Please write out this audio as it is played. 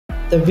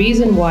the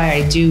reason why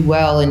I do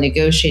well in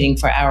negotiating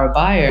for our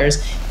buyers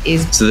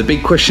is... So the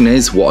big question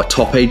is, what are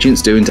top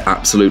agents doing to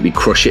absolutely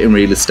crush it in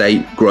real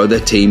estate, grow their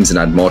teams and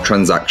add more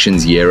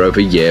transactions year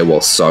over year while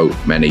so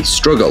many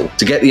struggle?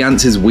 To get the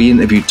answers, we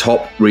interview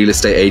top real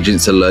estate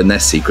agents to learn their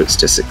secrets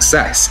to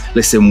success.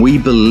 Listen, we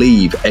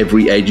believe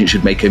every agent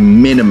should make a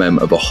minimum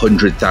of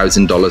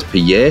 $100,000 per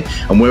year,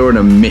 and we're on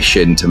a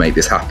mission to make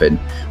this happen.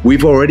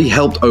 We've already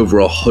helped over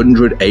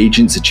 100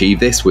 agents achieve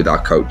this with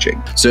our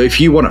coaching. So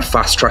if you want to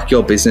fast track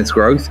your business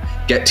growth,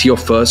 get to your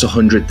first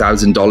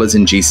 $100,000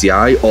 in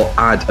GCI, or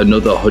add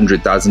another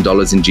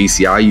 $100,000 in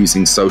GCI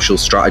using social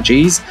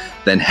strategies,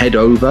 then head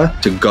over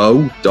to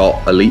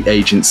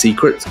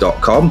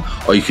go.eliteagentsecrets.com,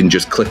 or you can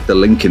just click the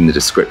link in the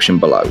description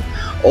below.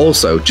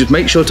 Also, just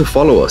make sure to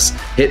follow us,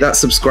 hit that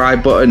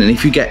subscribe button, and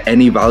if you get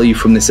any value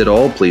from this at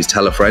all, please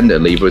tell a friend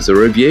and leave us a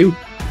review.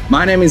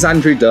 My name is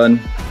Andrew Dunn.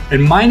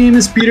 And my name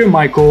is Peter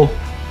Michael.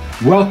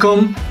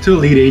 Welcome to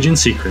Elite Agent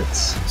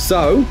Secrets.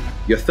 So,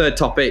 your third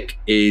topic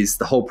is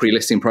the whole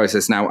pre-listing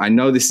process. Now, I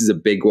know this is a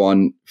big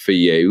one for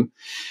you.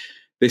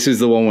 This is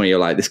the one where you're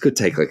like, this could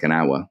take like an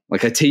hour.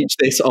 Like I teach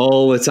this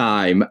all the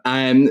time.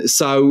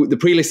 So the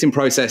pre-listing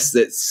process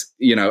that's,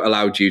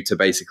 allowed you to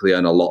basically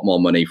earn a lot more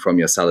money from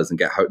your sellers and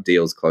get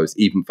deals closed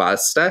even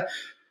faster.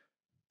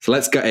 So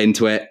let's get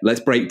into it. Let's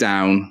break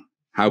down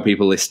how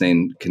people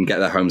listening can get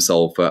their home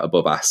sold for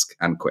above ask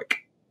and quick.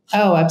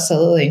 Oh,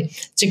 absolutely.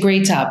 It's a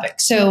great topic.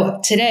 So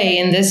today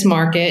in this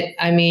market,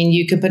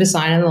 you could put a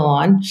sign on the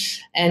lawn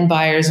and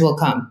buyers will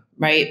come.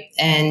 Right.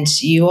 And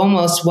you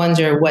almost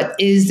wonder, what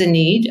is the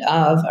need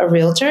of a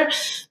realtor?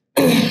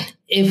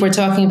 If we're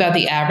talking about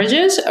the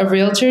averages of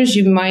realtors,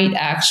 you might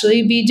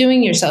actually be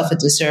doing yourself a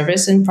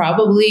disservice, and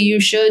probably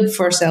you should,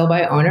 for sale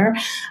by owner,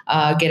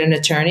 get an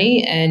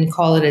attorney and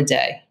call it a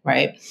day.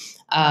 Right.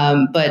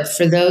 But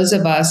for those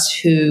of us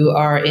who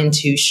are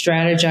into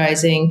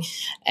strategizing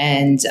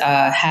and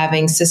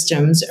having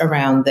systems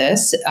around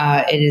this,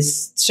 it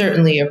is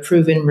certainly a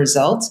proven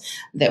result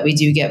that we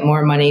do get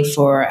more money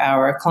for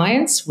our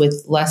clients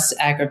with less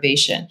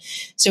aggravation.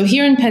 So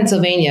here in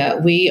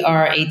Pennsylvania, we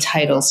are a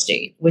title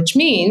state, which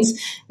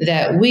means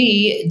that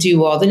we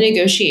do all the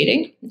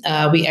negotiating,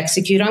 we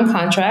execute on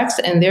contracts,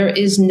 and there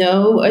is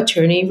no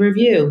attorney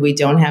review. We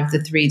don't have the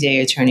 3-day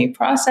attorney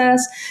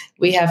process.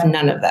 We have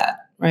none of that.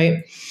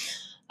 Right.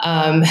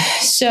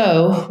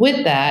 So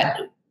with that,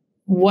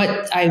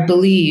 what I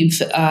believe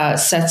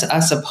sets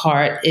us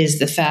apart is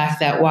the fact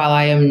that while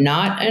I am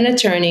not an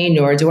attorney,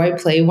 nor do I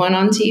play one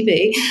on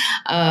TV,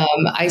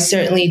 I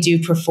certainly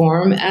do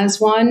perform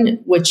as one,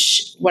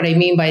 which what I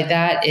mean by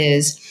that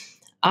is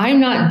I'm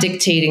not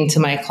dictating to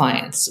my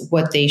clients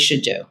what they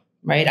should do.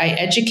 Right. I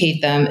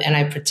educate them and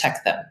I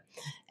protect them.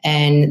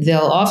 And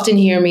they'll often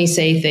hear me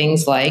say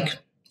things like,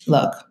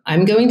 look,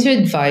 I'm going to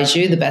advise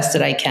you the best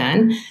that I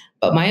can,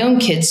 but my own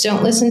kids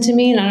don't listen to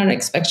me and I don't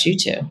expect you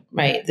to,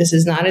 right? This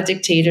is not a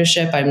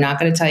dictatorship. I'm not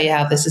going to tell you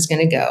how this is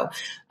going to go.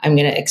 I'm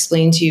going to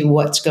explain to you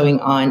what's going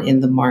on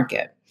in the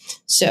market.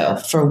 So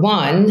for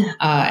one,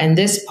 and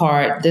this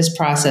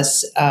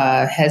process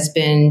has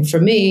been for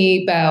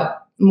me about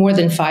more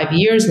than 5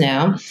 years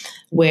now,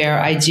 where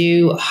I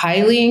do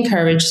highly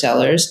encourage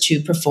sellers to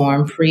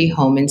perform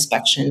pre-home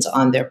inspections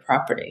on their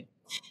property.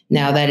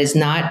 Now, that is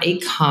not a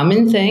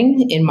common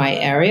thing in my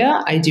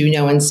area. I do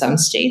know in some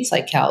states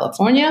like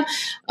California,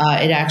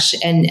 it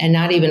actually, and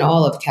not even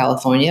all of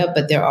California,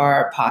 but there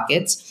are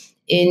pockets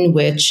in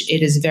which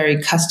it is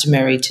very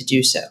customary to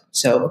do so.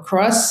 So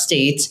across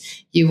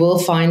states, you will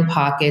find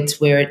pockets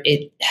where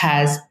it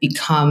has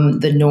become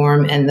the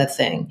norm and the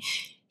thing.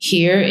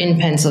 Here in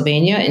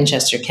Pennsylvania, in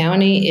Chester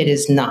County, it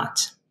is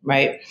not,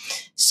 right?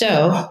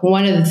 So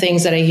one of the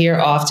things that I hear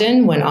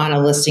often when on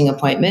a listing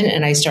appointment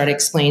and I start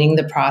explaining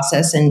the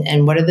process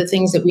and what are the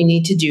things that we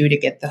need to do to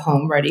get the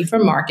home ready for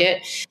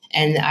market,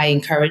 and I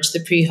encourage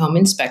the pre-home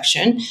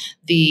inspection,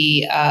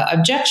 the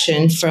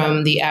objection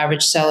from the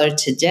average seller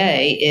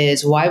today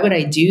is, why would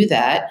I do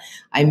that?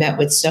 I met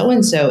with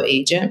so-and-so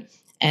agent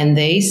and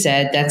they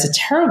said that's a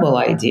terrible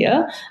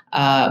idea.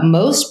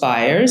 Most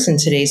buyers in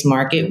today's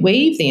market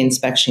waive the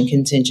inspection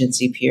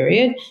contingency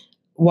period.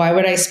 Why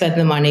would I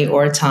spend the money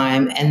or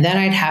time? And then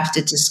I'd have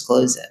to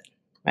disclose it,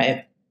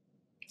 right?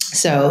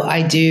 So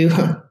I do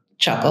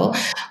chuckle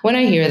when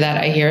I hear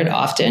that. I hear it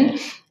often.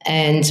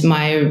 And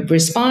my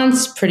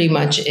response pretty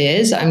much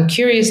is, I'm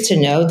curious to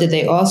know, did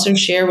they also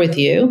share with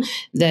you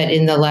that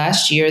in the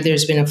last year,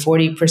 there's been a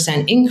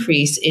 40%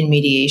 increase in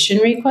mediation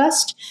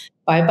requests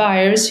by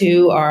buyers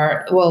who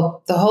are,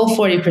 well, the whole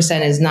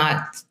 40% is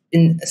not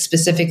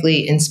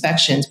specifically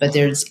inspections, but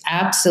there's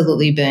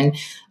absolutely been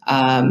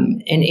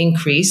an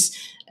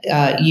increase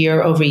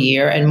year over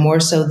year, and more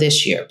so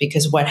this year,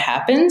 because what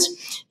happens,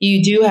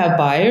 you do have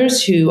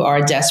buyers who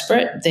are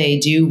desperate. They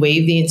do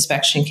waive the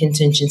inspection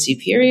contingency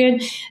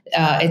period.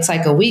 It's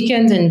like a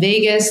weekend in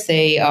Vegas.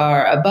 They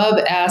are above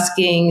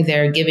asking.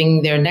 They're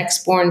giving their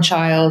next born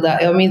child.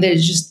 They're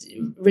just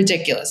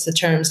ridiculous, the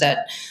terms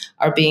that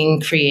are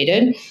being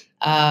created.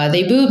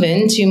 They move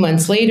in 2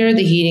 months later,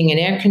 the heating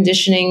and air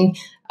conditioning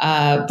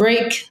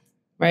break,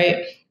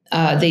 right?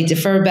 They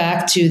defer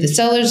back to the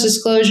seller's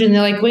disclosure, and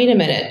they're like, wait a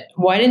minute,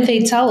 why didn't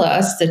they tell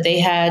us that they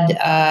had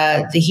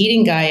the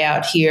heating guy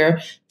out here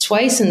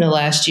twice in the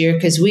last year?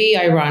 Because we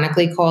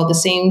ironically called the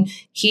same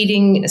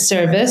heating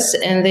service,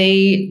 and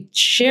they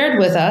shared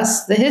with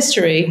us the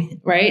history,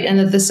 right? And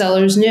that the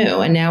sellers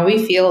knew. And now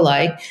we feel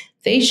like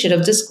they should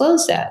have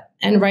disclosed that.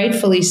 And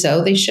rightfully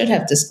so, they should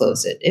have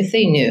disclosed it if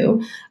they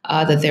knew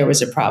that there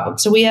was a problem.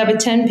 So we have a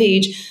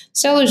 10-page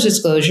seller's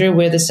disclosure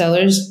where the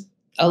sellers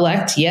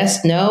elect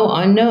yes, no,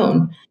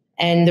 unknown.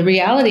 And the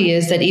reality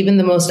is that even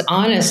the most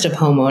honest of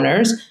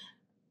homeowners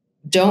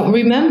don't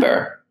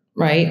remember,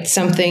 right,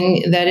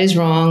 something that is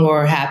wrong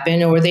or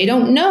happened, or they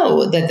don't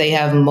know that they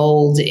have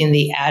mold in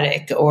the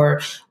attic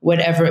or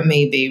whatever it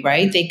may be,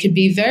 right? They could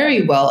be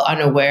very well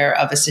unaware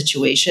of a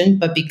situation,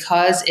 but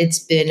because it's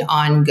been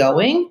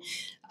ongoing,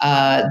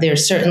 there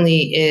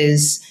certainly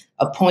is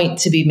a point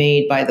to be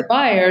made by the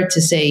buyer to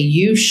say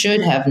you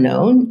should have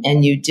known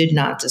and you did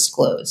not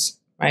disclose.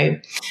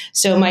 Right.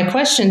 So my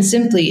question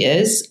simply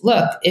is,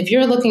 look, if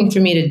you're looking for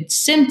me to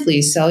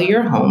simply sell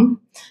your home,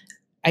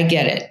 I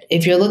get it.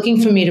 If you're looking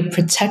for me to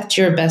protect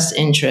your best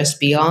interest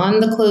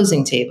beyond the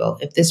closing table,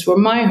 if this were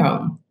my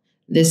home,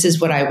 this is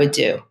what I would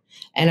do.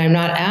 And I'm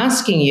not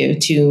asking you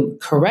to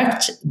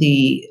correct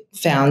the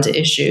found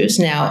issues.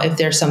 Now, if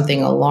there's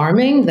something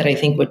alarming that I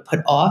think would put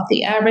off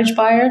the average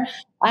buyer,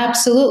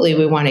 absolutely,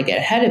 we want to get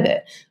ahead of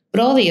it. But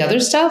all the other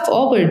stuff,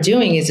 all we're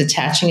doing is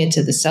attaching it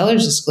to the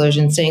seller's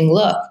disclosure and saying,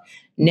 look,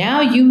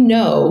 now you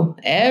know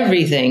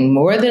everything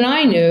more than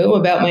I knew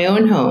about my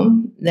own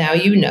home. Now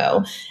you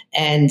know.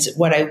 And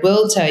what I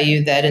will tell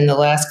you that in the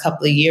last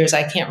couple of years,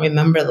 I can't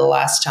remember the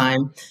last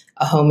time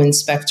a home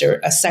inspector,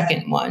 a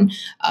second one,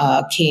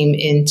 came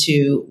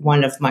into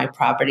one of my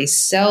properties.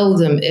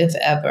 Seldom, if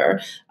ever,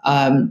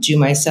 do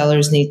my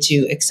sellers need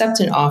to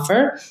accept an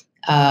offer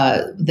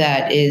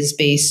that is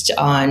based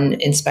on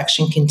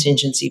inspection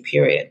contingency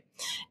period.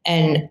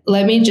 And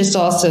let me just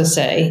also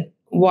say,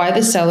 why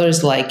the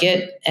sellers like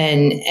it,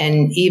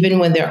 and even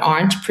when there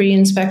aren't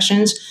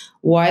pre-inspections,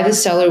 why the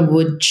seller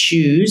would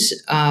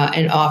choose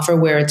an offer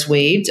where it's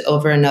waived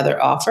over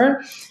another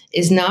offer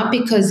is not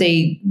because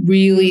they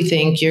really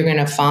think you're going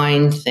to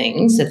find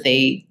things that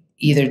they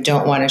either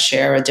don't want to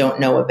share or don't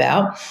know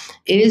about.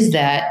 It is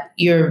that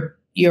you're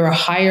a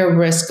higher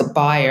risk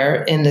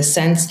buyer in the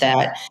sense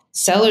that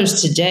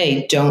sellers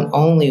today don't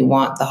only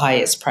want the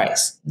highest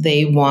price.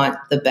 They want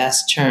the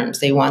best terms.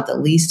 They want the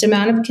least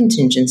amount of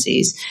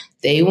contingencies.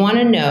 They want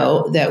to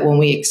know that when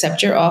we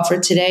accept your offer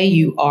today,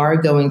 you are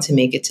going to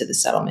make it to the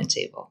settlement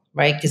table,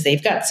 right? Because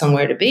they've got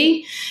somewhere to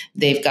be.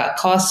 They've got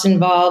costs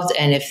involved.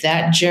 And if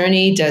that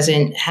journey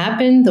doesn't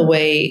happen the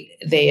way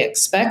they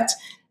expect,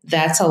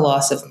 that's a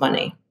loss of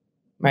money,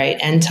 right?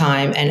 And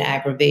time and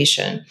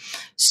aggravation.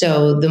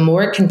 So the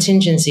more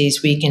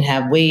contingencies we can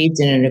have waived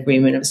in an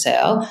agreement of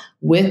sale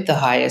with the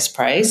highest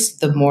price,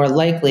 the more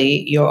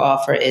likely your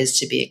offer is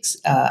to be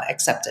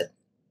accepted,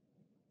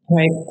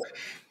 right?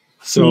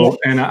 So,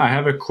 and I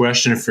have a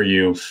question for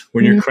you.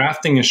 When you're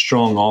crafting a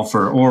strong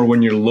offer, or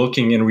when you're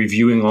looking and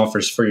reviewing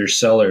offers for your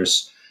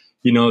sellers,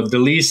 you know, the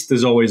least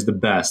is always the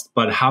best.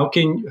 But how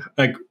can,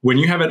 like, when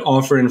you have an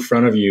offer in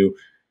front of you,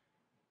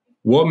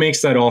 what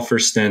makes that offer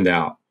stand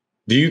out?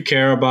 Do you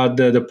care about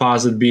the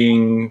deposit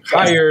being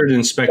higher, the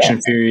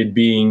inspection period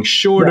being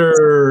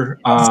shorter?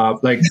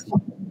 Like,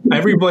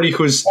 everybody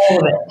who's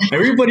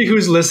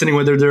listening,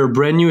 whether they're a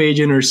brand new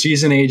agent or a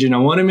seasoned agent, I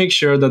want to make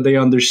sure that they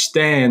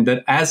understand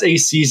that as a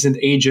seasoned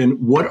agent,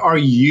 what are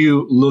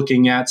you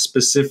looking at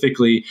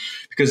specifically?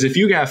 Because if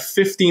you have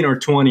 15 or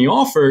 20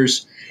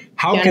 offers,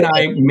 how can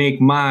I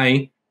make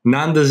my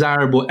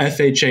non-desirable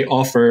FHA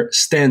offer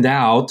stand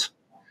out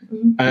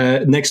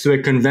next to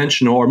a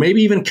conventional or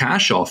maybe even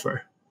cash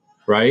offer,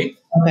 right?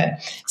 Okay,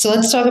 so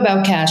let's talk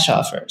about cash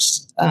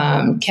offers.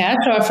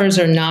 Cash offers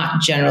are not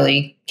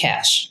generally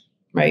cash.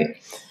 Right.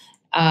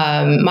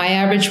 My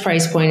average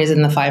price point is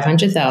in the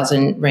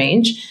 500,000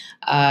 range.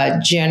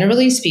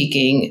 Generally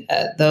speaking,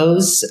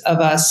 those of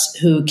us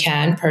who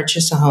can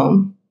purchase a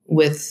home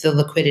with the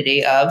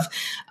liquidity of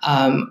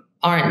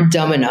aren't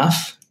dumb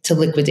enough to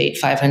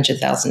liquidate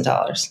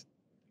 $500,000.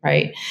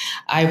 Right.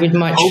 I would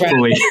much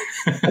hopefully.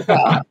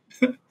 Well,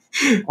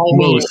 I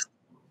mean,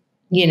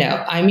 you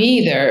know, I'm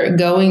either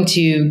going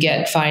to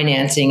get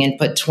financing and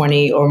put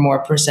 20 or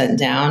more %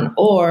 down,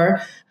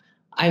 or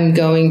I'm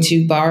going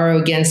to borrow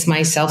against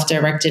my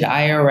self-directed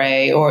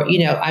IRA, or, you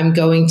know, I'm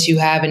going to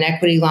have an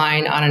equity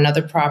line on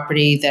another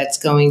property that's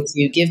going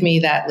to give me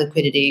that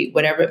liquidity,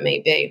 whatever it may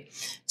be.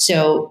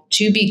 So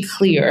to be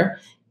clear,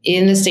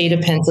 in the state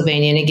of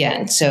Pennsylvania, and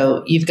again,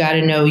 so you've got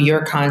to know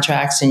your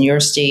contracts in your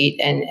state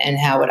and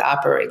how it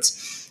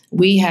operates.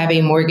 We have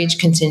a mortgage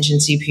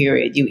contingency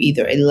period. You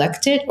either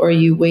elect it or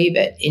you waive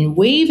it. In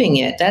waiving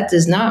it, that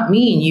does not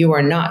mean you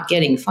are not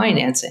getting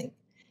financing.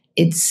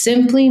 It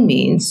simply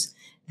means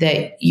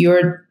that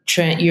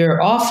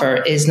your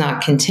offer is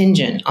not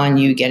contingent on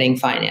you getting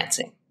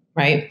financing,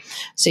 right?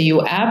 So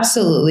you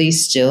absolutely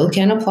still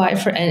can apply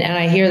for, and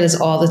I hear this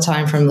all the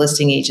time from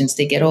listing agents.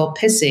 They get all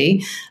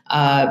pissy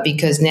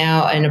because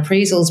now an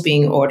appraisal is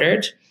being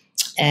ordered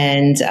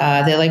And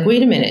they're like,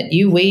 wait a minute,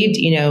 you waived,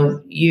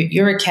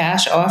 you're a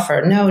cash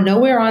offer. No,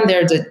 nowhere on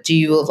there do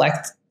you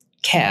elect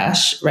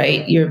cash,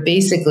 right? You're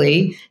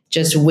basically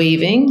just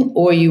waiving,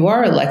 or you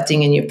are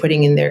electing and you're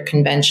putting in their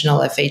conventional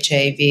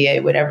FHA,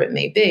 VA, whatever it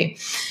may be.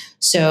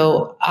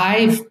 So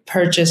I've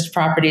purchased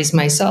properties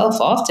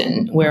myself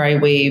often where I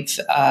waive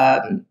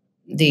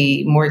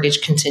the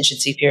mortgage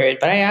contingency period,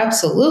 but I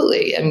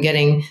absolutely am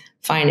getting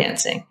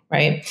financing,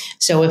 right?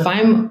 So if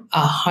I'm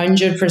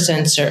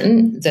 100%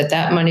 certain that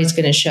that money is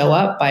going to show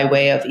up by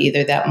way of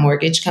either that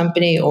mortgage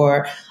company,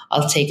 or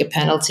I'll take a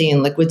penalty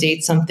and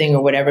liquidate something,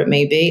 or whatever it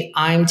may be,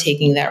 I'm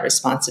taking that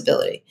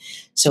responsibility.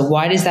 So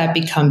why does that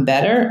become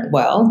better?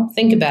 Well,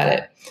 think about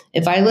it.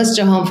 If I list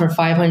a home for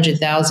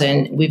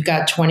 $500,000, we've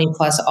got 20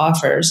 plus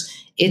offers.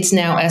 It's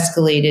now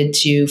escalated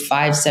to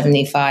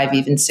 $575,000,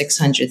 even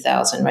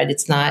 $600,000, right?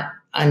 It's not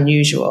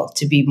unusual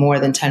to be more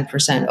than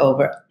 10%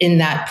 over in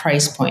that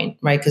price point,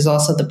 right? Because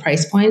also the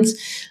price points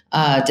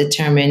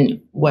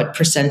determine what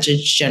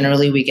percentage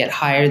generally we get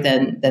higher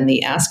than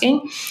the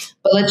asking.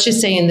 But let's just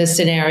say in this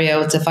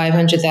scenario, it's a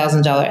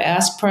 $500,000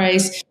 ask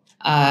price.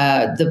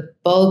 The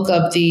bulk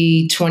of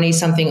the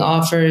 20-something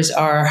offers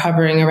are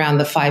hovering around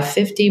the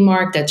 550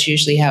 mark. That's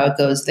usually how it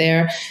goes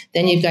there.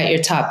 Then you've got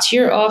your top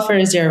tier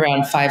offers. They're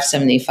around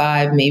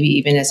 575, maybe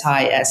even as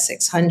high as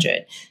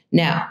 600.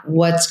 Now,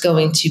 what's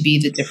going to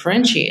be the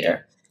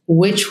differentiator?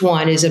 Which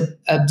one is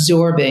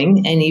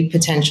absorbing any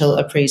potential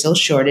appraisal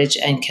shortage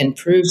and can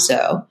prove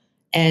so,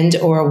 and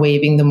or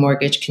waiving the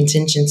mortgage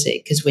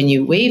contingency? Because when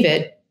you waive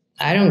it,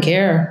 I don't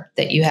care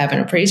that you have an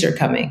appraiser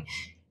coming.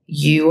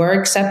 You are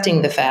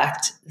accepting the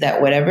fact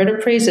that whatever it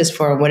appraises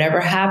for,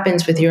 whatever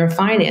happens with your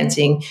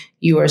financing,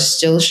 you are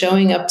still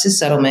showing up to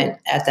settlement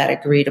at that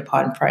agreed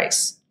upon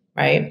price,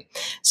 right?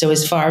 So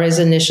as far as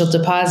initial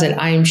deposit,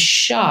 I'm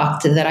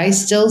shocked that I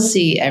still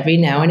see every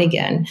now and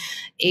again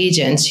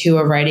agents who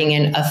are writing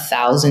in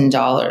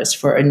 $1,000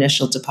 for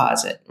initial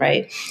deposit,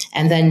 right?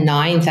 And then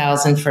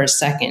 $9,000 for a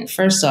second.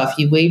 First off,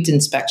 you waived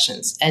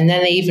inspections. And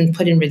then they even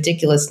put in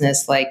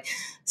ridiculousness like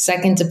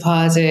second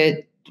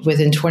deposit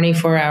within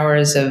 24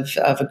 hours of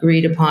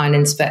agreed upon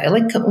inspection.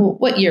 Like,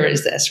 what year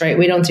is this, right?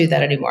 We don't do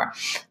that anymore.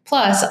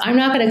 Plus, I'm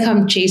not going to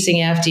come chasing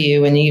after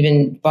you and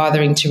even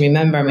bothering to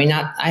remember. I mean,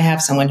 I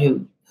have someone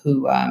who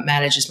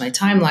manages my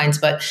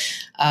timelines, but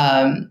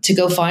to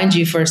go find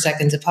you for a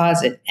second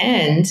deposit.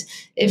 And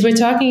if we're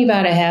talking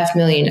about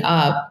 $500,000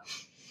 up,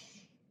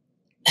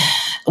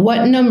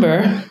 what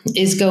number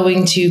is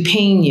going to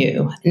pain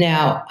you?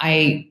 Now,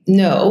 I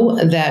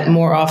know that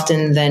more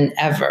often than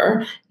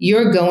ever,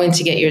 you're going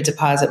to get your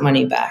deposit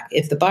money back.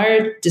 If the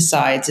buyer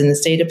decides in the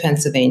state of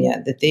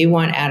Pennsylvania that they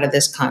want out of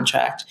this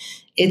contract,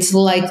 it's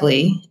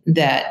likely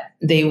that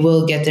they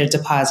will get their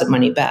deposit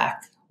money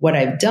back. What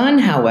I've done,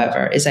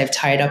 however, is I've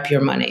tied up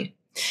your money.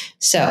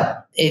 So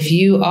if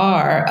you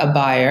are a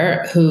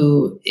buyer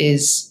who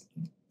is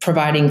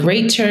providing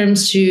great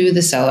terms to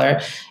the seller,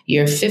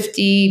 you're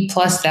 50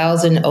 plus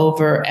thousand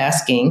over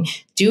asking,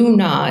 do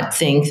not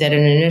think that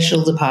an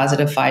initial deposit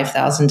of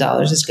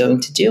 $5,000 is going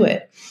to do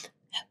it.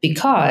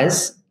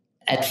 Because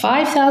at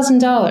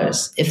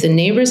 $5,000, if the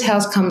neighbor's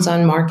house comes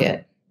on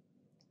market,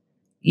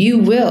 you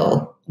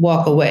will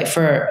walk away.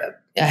 For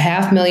a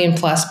 $500,000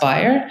 plus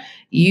buyer,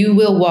 you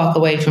will walk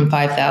away from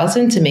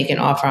 $5,000 to make an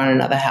offer on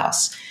another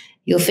house.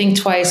 You'll think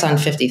twice on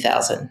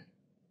 $50,000,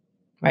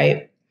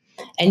 right?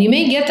 And you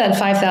may get that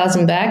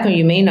 $5,000 back, or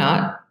you may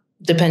not,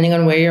 depending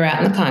on where you're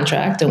at in the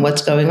contract and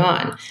what's going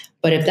on.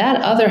 But if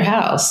that other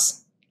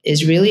house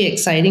is really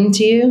exciting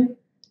to you,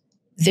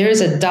 there's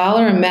a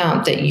dollar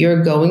amount that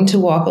you're going to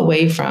walk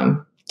away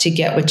from to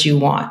get what you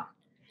want.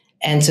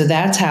 And so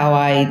that's how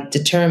I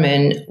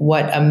determine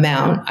what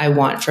amount I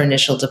want for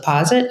initial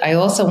deposit. I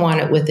also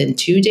want it within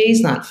 2 days,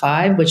 not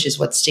 5, which is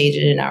what's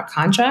stated in our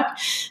contract,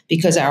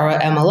 because our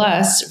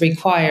MLS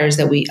requires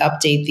that we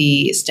update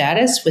the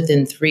status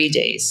within 3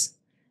 days,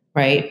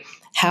 right?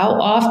 How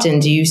often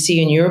do you see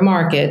in your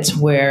markets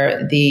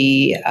where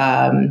the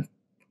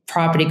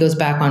property goes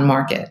back on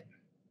market?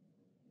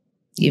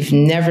 You've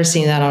never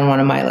seen that on one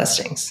of my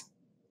listings,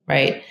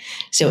 right?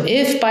 So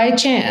if by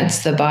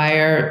chance the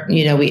buyer,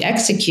 we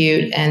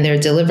execute and they're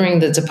delivering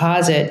the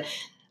deposit,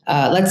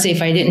 let's say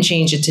if I didn't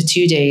change it to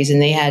 2 days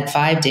and they had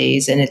 5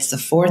 days and it's the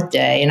 4th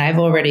day and I've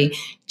already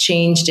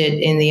changed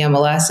it in the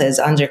MLS as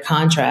under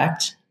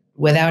contract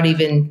without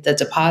even the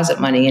deposit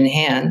money in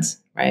hand,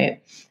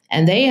 right?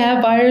 And they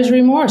have buyer's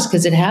remorse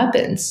because it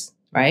happens,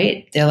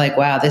 right? They're like,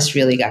 wow, this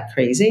really got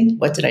crazy.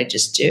 What did I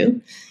just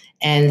do?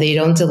 And they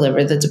don't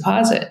deliver the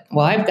deposit.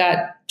 Well, I've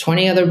got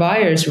 20 other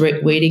buyers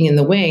waiting in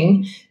the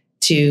wing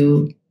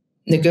to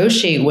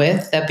negotiate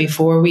with that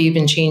before we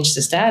even change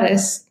the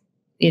status.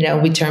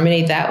 We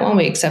terminate that one,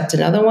 we accept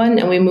another one,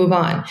 and we move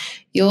on.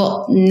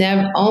 You'll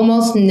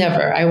almost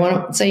never, I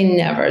won't say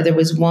never, there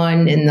was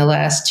one in the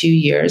last 2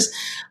 years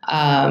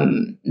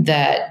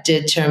that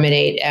did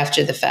terminate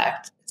after the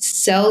fact.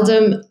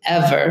 Seldom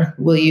ever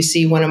will you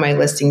see one of my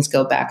listings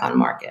go back on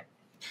market.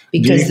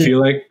 Because do you feel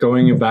like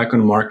going back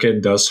on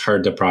market does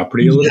hurt the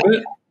property a little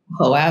bit?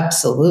 Oh,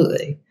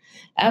 absolutely.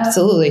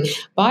 Absolutely.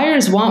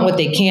 Buyers want what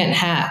they can't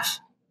have.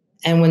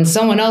 And when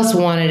someone else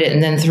wanted it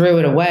and then threw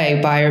it away,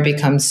 buyer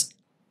becomes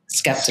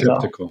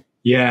skeptical.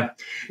 Yeah.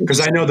 Because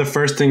I know the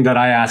first thing that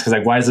I ask is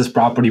like, why is this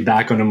property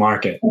back on the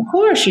market? Of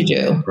course you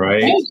do.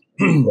 Right.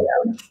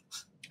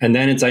 And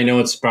then I know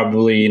it's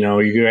probably,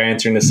 you're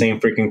answering the same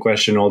freaking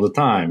question all the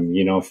time,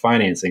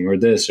 financing or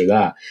this or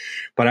that.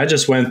 But I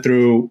just went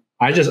through,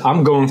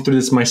 I'm going through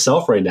this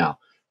myself right now.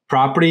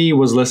 Property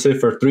was listed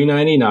for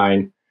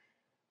 $399.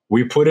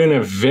 We put in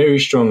a very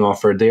strong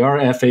offer. They are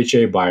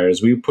FHA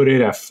buyers. We put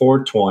it at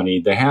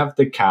 $420. They have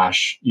the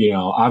cash.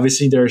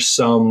 Obviously there's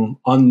some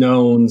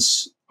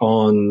unknowns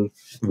on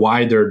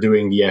why they're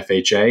doing the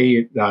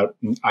FHA that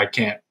I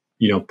can't,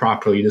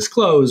 properly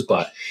disclose,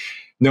 but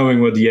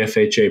knowing what the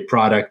FHA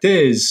product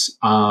is,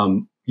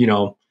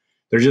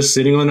 they're just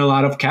sitting on a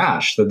lot of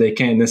cash that they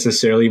can't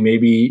necessarily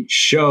maybe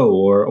show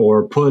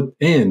or put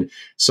in.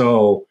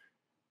 So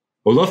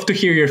we'd love to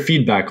hear your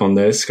feedback on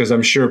this, because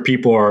I'm sure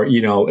people are,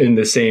 in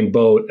the same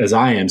boat as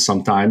I am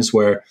sometimes,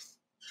 where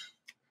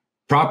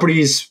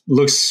properties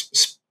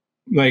looks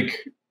like,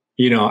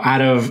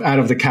 out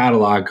of the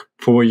catalog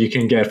for what you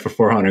can get for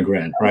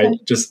 $400,000, right?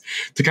 Just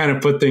to kind of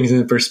put things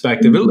in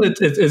perspective.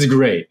 It's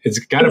great. It's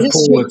got a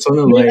pool. It's on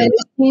the lake. You're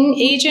the listing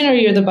agent or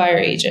you're the buyer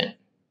agent?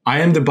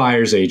 I am the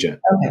buyer's agent.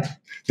 Okay.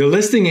 The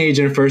listing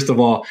agent, first of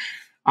all,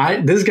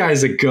 this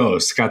guy's a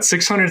ghost. Got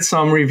 600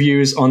 some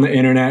reviews on the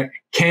internet.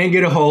 Can't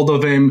get a hold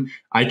of him.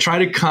 I try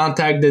to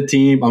contact the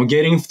team. I'm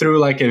getting through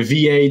like a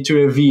VA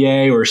to a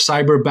VA or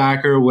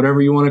cyberbacker,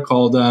 whatever you want to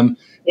call them.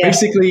 Yeah.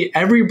 Basically,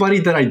 everybody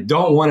that I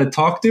don't want to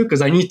talk to,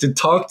 because I need to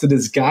talk to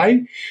this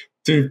guy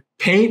to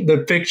paint the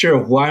picture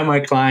of why my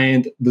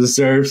client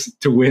deserves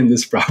to win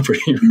this property,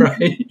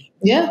 right?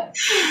 Yeah.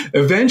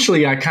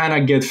 Eventually, I kind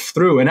of get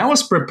through, and I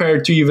was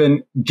prepared to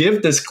even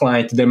give this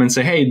client to them and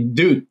say, hey,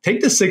 dude,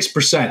 take the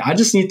 6%. I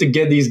just need to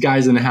get these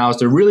guys in the house.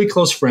 They're really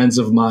close friends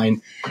of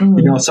mine.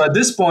 Mm-hmm. So at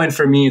this point,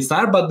 for me, it's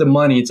not about the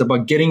money. It's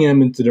about getting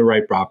them into the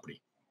right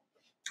property.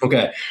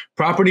 Okay.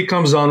 Property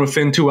comes on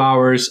within 2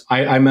 hours.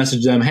 I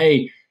message them,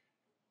 hey,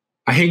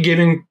 I hate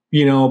giving,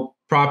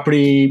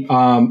 property,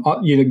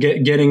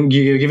 giving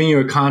you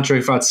a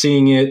contract without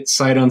seeing it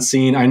sight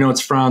unseen. I know it's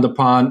frowned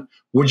upon.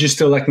 Would you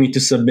still like me to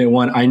submit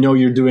one? I know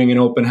you're doing an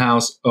open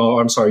house. Oh,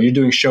 I'm sorry. You're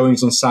doing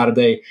showings on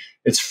Saturday.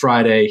 It's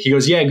Friday. He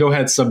goes, yeah, go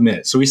ahead,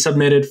 submit. So we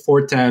submitted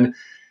 410,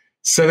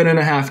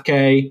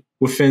 $7.5K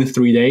within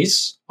 3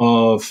 days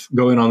of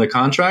going on the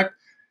contract,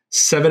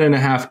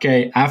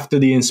 $7.5K after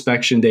the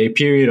inspection day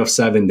period of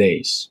 7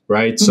 days,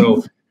 right? Mm-hmm.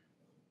 So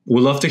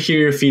we'd love to hear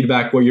your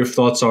feedback, what your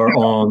thoughts are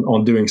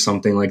on doing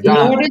something like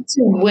that. In order to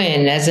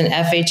win as an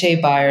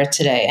FHA buyer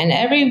today, and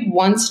every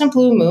once in a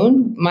blue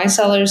moon, my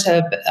sellers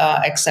have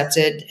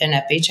accepted an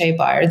FHA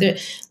buyer.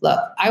 Look,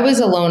 I was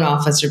a loan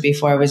officer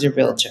before I was a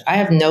realtor. I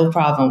have no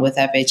problem with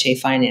FHA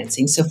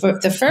financing. So for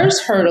the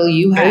first hurdle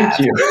you have.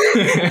 Thank you.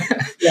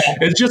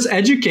 It's just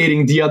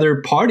educating the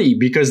other party,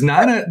 because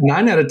 9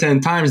 out of 10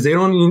 times, they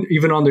don't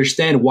even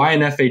understand why an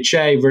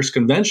FHA versus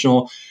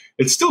conventional,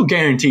 it's still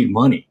guaranteed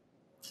money.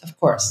 Of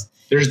course.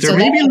 There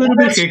may be a little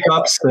bit of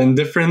hiccups and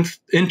different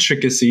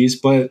intricacies,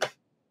 but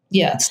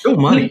it's still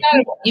money.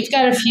 You've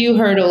got a few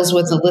hurdles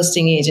with a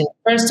listing agent.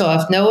 First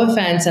off, no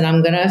offense, and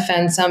I'm going to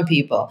offend some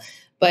people,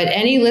 but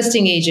any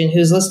listing agent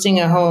who's listing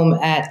a home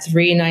at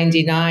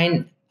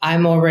 $399,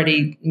 I'm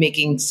already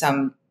making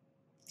some,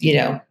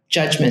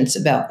 judgments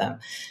about them,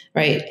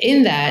 right?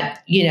 In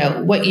that,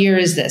 what year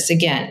is this?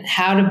 Again,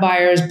 how do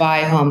buyers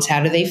buy homes?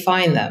 How do they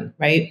find them,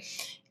 right?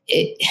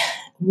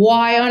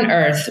 Why on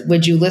earth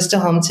would you list a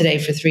home today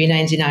for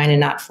 $399 and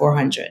not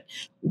 $400?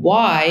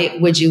 Why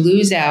would you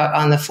lose out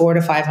on the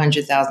 $400,000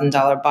 to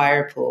 $500,000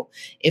 buyer pool?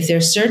 If they're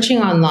searching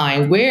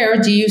online,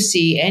 where do you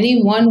see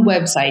any one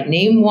website,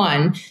 name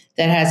one,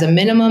 that has a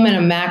minimum and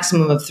a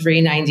maximum of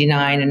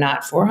 $399 and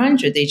not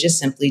 $400? They just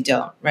simply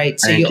don't, right?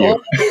 So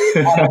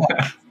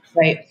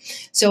right.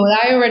 So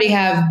I already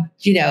have,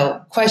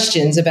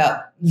 questions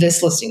about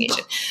this listing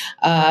agent.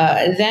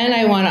 Then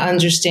I want to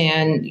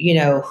understand,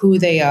 who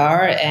they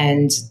are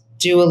and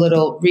do a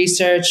little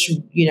research,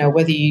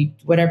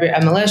 whatever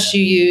MLS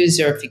you use,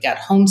 or if you got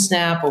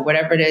HomeSnap or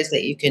whatever it is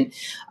that you can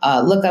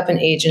look up an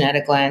agent at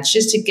a glance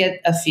just to get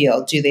a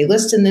feel. Do they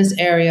list in this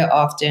area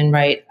often,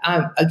 right?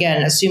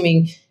 Again,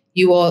 assuming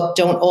you all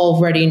don't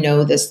already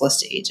know this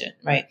listing agent,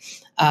 right?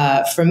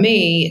 For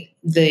me,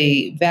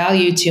 the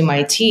value to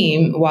my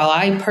team, while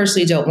I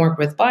personally don't work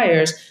with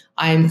buyers,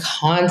 I'm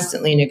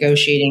constantly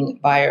negotiating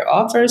buyer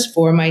offers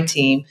for my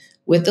team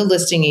with the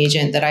listing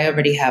agent that I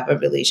already have a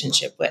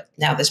relationship with.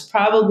 Now, there's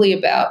probably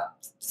about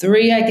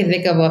 3 I can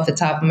think of off the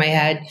top of my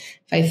head.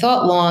 If I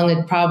thought long,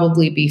 it'd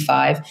probably be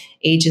 5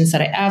 agents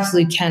that I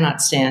absolutely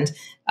cannot stand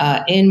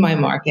in my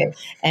market.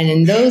 And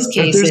in those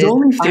cases— But there's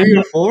only 3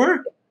 or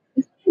 4?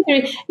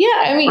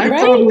 Yeah, I mean, I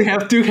right? probably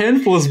have 2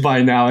 handfuls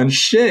by now, and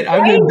shit,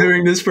 I've been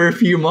doing this for a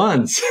few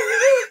months.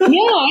 Yeah,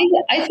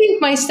 I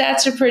think my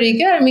stats are pretty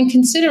good. I mean,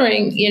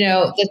 considering,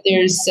 that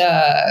there's,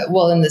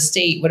 in the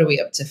state, what are we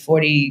up to,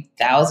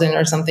 40,000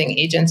 or something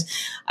agents?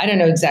 I don't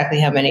know exactly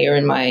how many are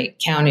in my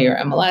county or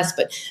MLS,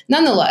 but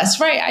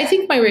nonetheless, right, I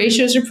think my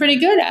ratios are pretty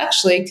good,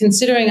 actually,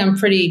 considering I'm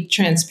pretty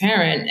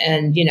transparent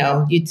and,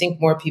 you'd think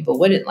more people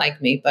wouldn't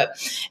like me. But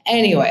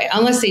anyway,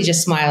 unless they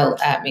just smile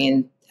at me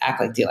and act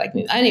like they like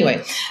me.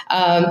 Anyway,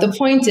 the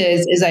point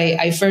is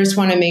I first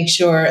want to make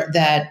sure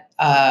that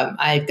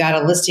I've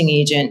got a listing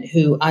agent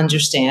who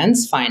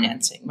understands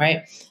financing,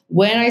 right?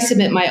 When I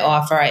submit my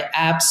offer, I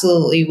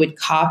absolutely would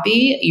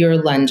copy your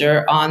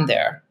lender on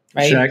there,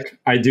 right? Check.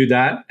 I do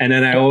that. And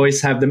then I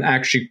always have them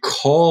actually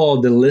call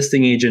the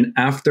listing agent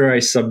after I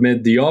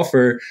submit the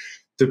offer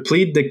to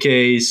plead the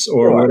case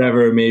or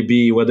whatever it may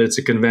be, whether it's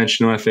a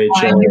conventional FHA.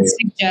 I would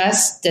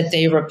suggest that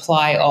they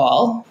reply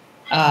all.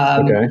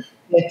 Okay.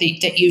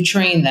 That you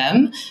train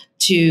them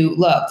to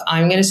look,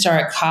 I'm going to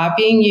start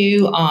copying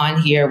you on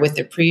here with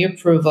the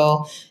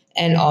pre-approval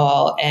and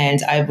all.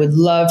 And I would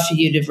love for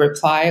you to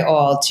reply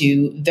all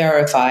to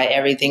verify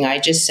everything I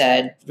just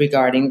said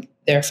regarding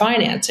their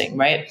financing,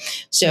 right?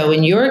 So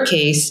in your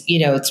case,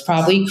 it's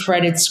probably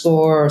credit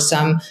score or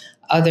some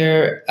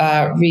other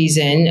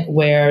reason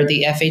where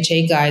the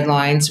FHA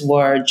guidelines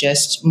were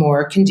just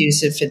more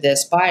conducive for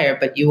this buyer.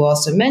 But you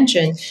also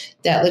mentioned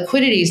that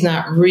liquidity is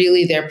not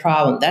really their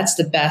problem. That's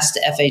the best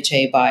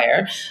FHA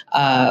buyer.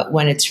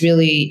 When it's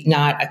really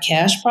not a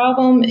cash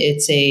problem,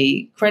 it's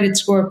a credit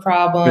score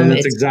problem. And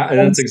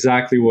that's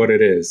exactly what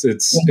it is.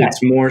 It's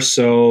more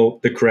so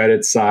the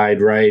credit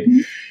side, right? Mm-hmm.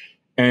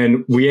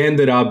 And we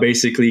ended up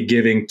basically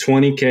giving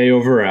 20K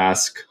over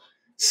ask,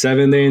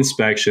 7-day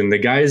inspection. The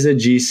guy's at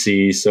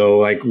GC,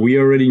 so we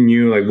already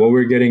knew what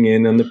we're getting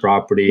in on the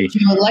property.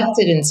 You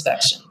elected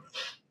inspection.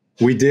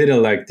 We did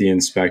elect the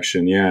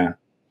inspection, yeah.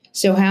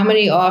 So how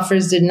many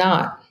offers did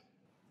not?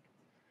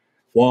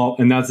 Well,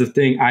 and that's the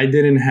thing. I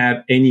didn't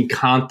have any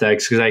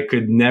context because I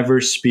could never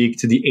speak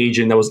to the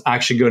agent that was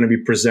actually going to be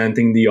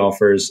presenting the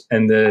offers.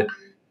 And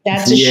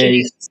that's DA,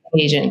 a shitty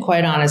agent,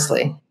 quite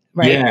honestly.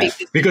 Right? Yeah,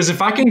 because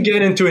if I can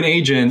get into an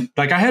agent,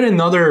 I had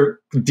another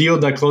deal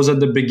that closed at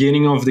the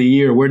beginning of the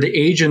year where the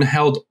agent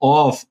held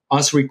off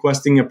us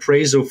requesting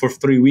appraisal for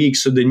 3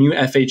 weeks so the new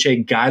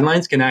FHA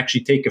guidelines can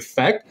actually take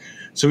effect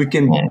so we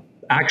can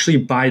actually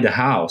buy the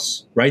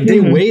house, right?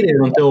 Mm-hmm. They waited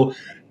until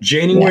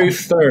January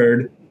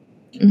 3rd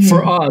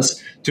for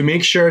us to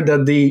make sure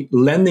that the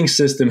lending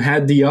system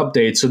had the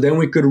update so then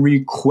we could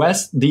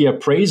request the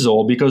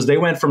appraisal because they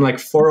went from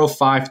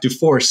 405 to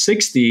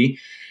 460.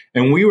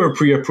 And we were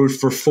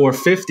pre-approved for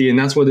 450, and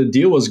that's what the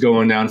deal was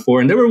going down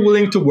for. And they were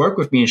willing to work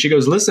with me. And she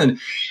goes, listen,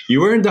 you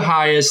weren't the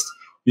highest.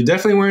 You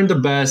definitely weren't the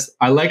best.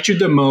 I liked you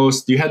the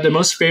most. You had the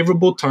most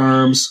favorable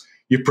terms.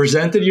 You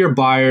presented your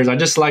buyers. I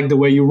just like the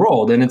way you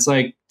rolled. And it's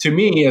to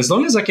me, as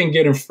long as I can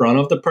get in front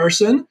of the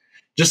person,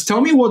 just tell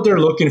me what they're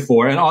looking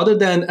for. And other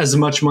than as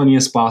much money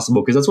as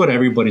possible, because that's what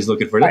everybody's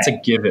looking for. That's a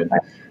given.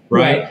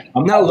 Right?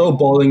 I'm not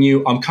lowballing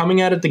you. I'm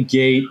coming out at the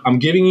gate. I'm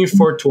giving you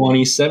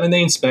 420, 7-day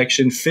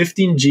inspection,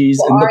 15 Gs in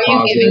deposit.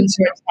 Are you giving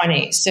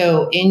 420?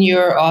 So in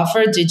your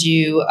offer, did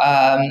you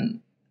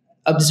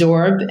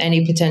absorb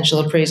any potential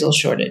appraisal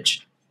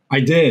shortage? I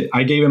did.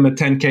 I gave him a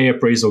 10K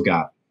appraisal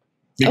gap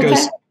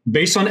because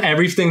based on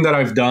everything that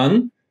I've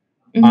done,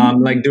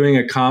 doing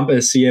a comp, a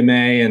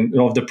CMA and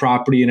of the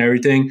property and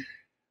everything,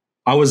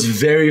 I was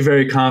very,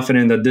 very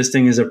confident that this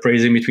thing is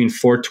appraising between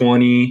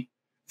 420,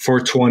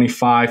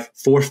 425,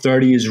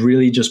 430 is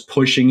really just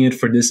pushing it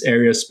for this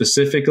area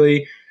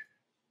specifically.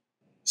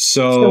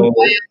 So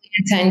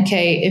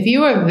 10K, if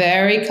you are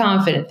very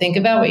confident, think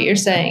about what you're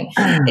saying.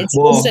 It's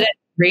listed at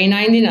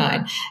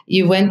 $399.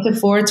 You went to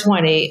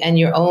 420 and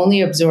you're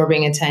only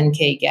absorbing a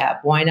 10K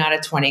gap. Why not a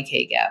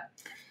 20K gap?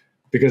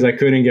 Because I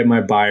couldn't get my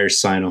buyer's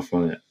sign off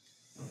on it.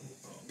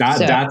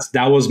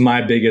 That was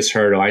my biggest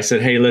hurdle. I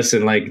said, hey,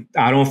 listen,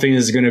 I don't think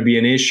this is going to be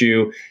an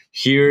issue.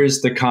 Here's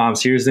the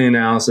comps. Here's the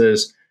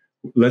analysis.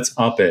 Let's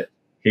up it.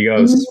 He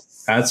goes,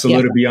 that's a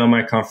little beyond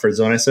my comfort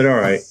zone. I said, all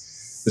right.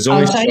 There's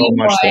only so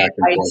much that I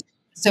can afford.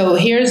 So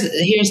here's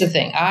the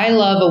thing. I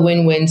love a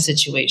win-win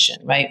situation,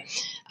 right?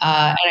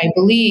 And I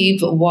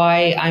believe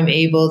why I'm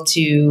able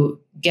to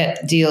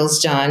get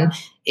deals done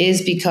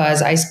is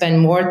because I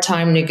spend more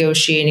time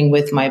negotiating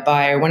with my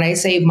buyer. When I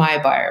say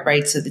my buyer,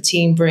 right? So the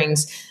team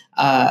brings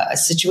a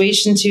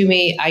situation to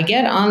me. I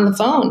get on the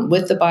phone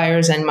with the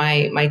buyers and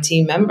my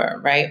team member,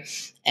 right?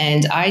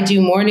 And I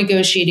do more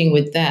negotiating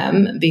with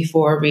them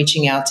before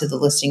reaching out to the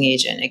listing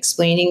agent,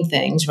 explaining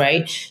things,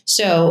 right?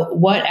 So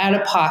what out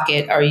of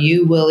pocket are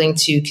you willing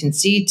to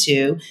concede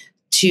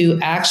to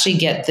actually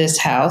get this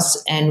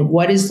house? And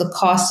what is the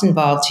cost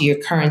involved to your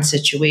current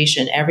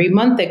situation? Every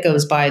month that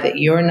goes by that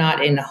you're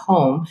not in a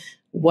home,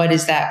 what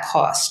is that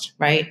cost,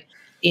 right?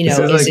 This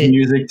is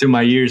music to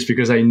my ears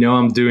because I know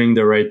I'm doing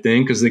the right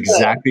thing because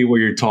exactly what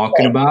you're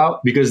talking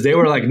about. Because they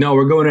were like, no,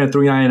 we're going at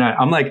 $399.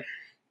 I'm like,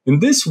 in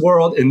this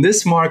world, in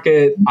this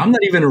market, I'm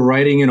not even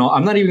writing,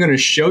 I'm not even going to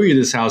show you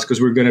this house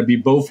because we're going to be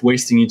both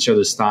wasting each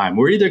other's time.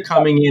 We're either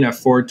coming in at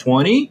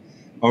 420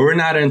 or we're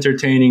not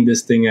entertaining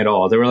this thing at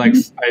all. They were like,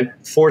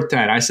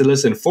 410. I said,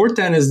 listen,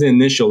 410 is the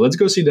initial. Let's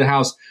go see the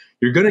house.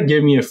 You're going to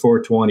give me a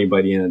 420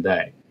 by the end of the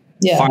day.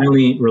 Yeah.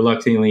 Finally,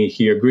 reluctantly,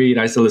 he agreed.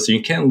 I said, listen,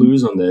 you can't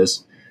lose on this.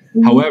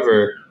 Mm-hmm.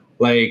 However,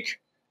 like,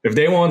 if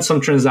they want some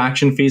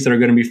transaction fees that are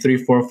going to be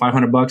 $300, $400,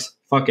 $500,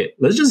 fuck it.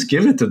 Let's just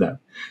give it to them.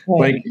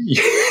 Right. Like,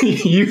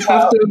 you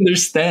have to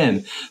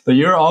understand that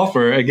your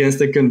offer against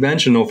the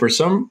conventional, for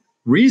some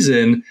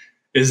reason,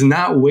 is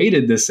not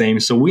weighted the same.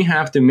 So we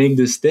have to make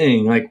this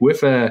thing like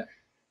with a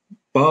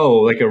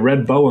bow, like a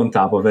red bow on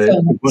top of it.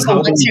 So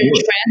what's your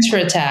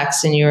transfer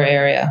tax in your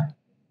area?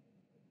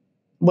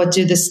 What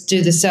do the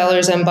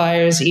sellers and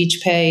buyers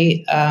each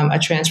pay a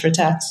transfer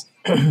tax?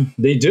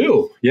 They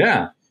do,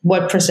 yeah.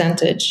 What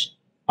percentage?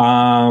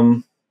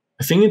 I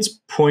think it's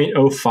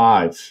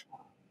 0.05.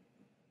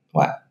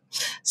 Wow.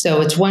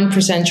 So it's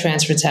 1%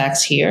 transfer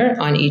tax here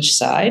on each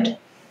side,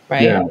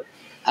 right? Yeah.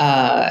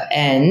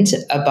 And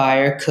a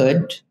buyer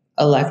could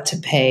elect to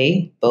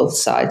pay both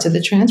sides of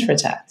the transfer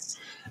tax.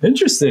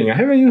 Interesting. I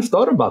haven't even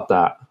thought about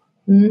that.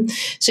 Mm-hmm.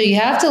 So you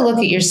have to look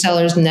at your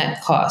seller's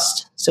net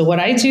cost. So what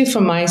I do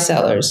for my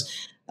sellers,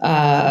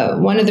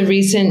 one of the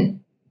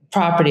recent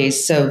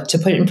properties, so to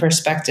put it in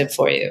perspective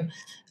for you,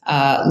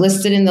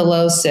 listed in the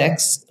low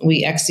 6,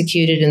 we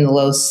executed in the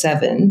low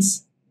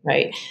 7s,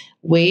 right?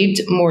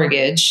 Waived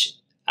mortgage,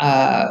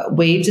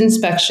 waived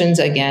inspections,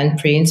 again,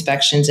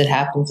 pre-inspections, it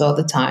happens all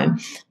the time.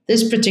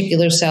 This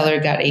particular seller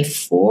got a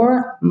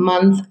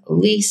 4-month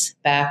lease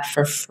back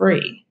for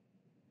free,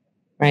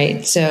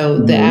 right? So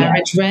the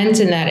average rent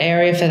in that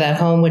area for that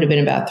home would have been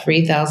about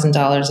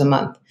 $3,000 a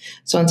month.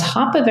 So on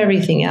top of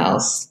everything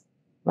else,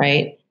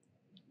 right,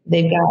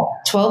 they've got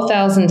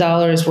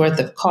 $12,000 worth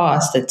of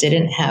cost that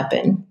didn't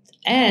happen,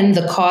 and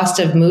the cost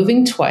of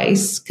moving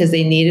twice because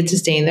they needed to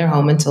stay in their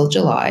home until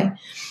July.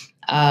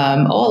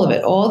 All of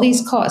it, all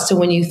these costs. So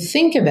when you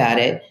think about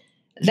it,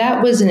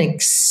 that was an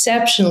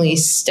exceptionally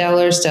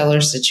stellar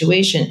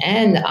situation.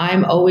 And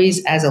I'm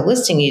always, as a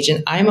listing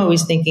agent, I'm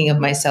always thinking of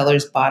my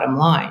seller's bottom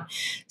line.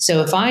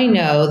 So if I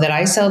know that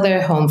I sell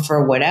their home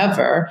for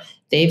whatever,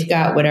 they've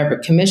got whatever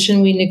commission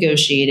we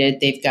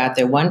negotiated, they've got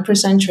their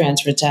 1%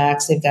 transfer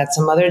tax, they've got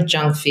some other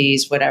junk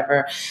fees,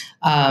 whatever.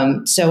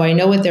 So I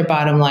know what their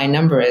bottom line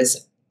number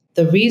is.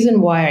 The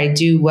reason why I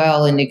do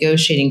well in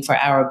negotiating for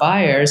our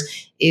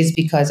buyers is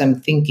because I'm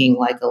thinking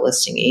like a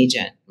listing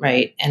agent,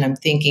 right? And I'm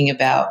thinking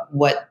about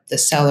what the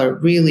seller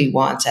really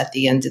wants at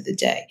the end of the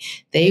day.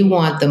 They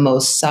want the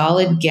most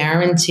solid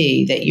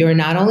guarantee that you're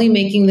not only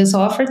making this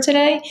offer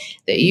today,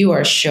 that you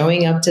are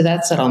showing up to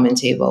that settlement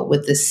table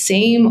with the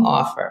same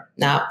offer,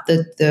 not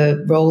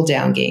the roll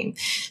down game.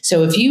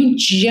 So if you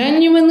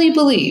genuinely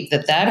believe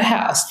that that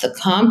house, the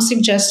comp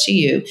suggests to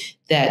you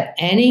that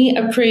any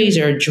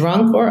appraiser,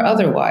 drunk or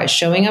otherwise,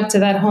 showing up to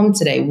that home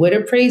today would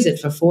appraise it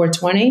for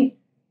 420,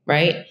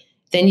 right?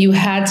 Then you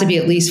had to be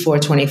at least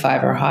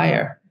 425 or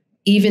higher,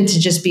 even to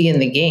just be in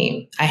the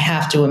game. I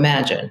have to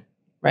imagine,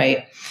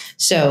 right?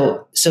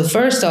 So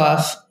first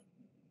off,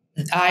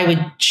 I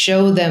would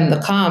show them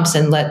the comps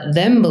and let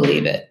them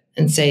believe it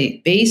and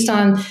say, based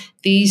on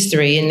these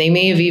 3, and they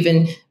may have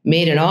even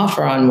made an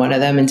offer on one of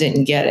them and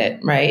didn't get it,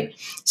 right?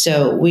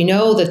 So we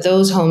know that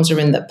those homes are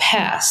in the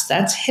past.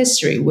 That's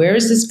history. Where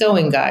is this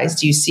going, guys?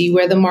 Do you see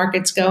where the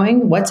market's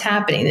going? What's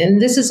happening?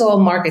 And this is all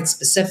market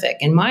specific.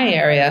 In my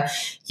area,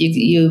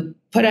 you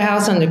put a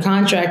house under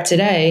contract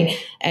today,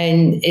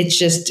 and it's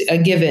just a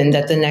given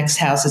that the next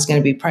house is going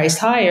to be priced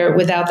higher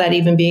without that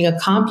even being a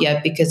comp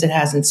yet because it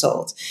hasn't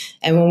sold.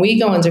 And when we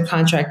go under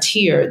contract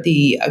here,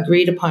 the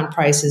agreed upon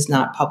price is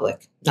not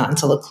public, not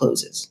until it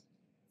closes.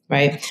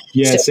 Right.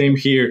 Yeah, same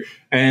here.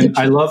 And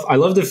I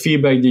love the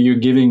feedback that you're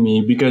giving me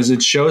because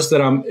it shows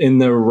that I'm in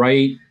the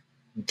right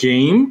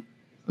game.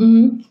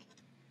 Mm-hmm.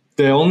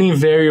 The only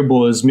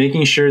variable is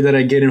making sure that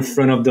I get in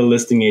front of the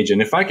listing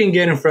agent. If I can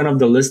get in front of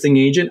the listing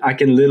agent, I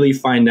can literally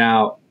find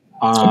out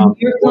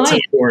what's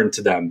important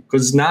to them.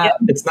 Because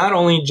it's not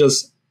only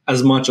just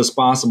as much as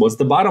possible. It's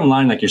the bottom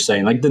line, like you're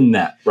saying, like the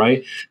net,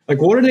 right?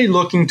 Like, what are they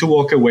looking to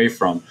walk away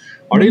from?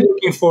 Are they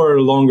looking for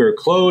a longer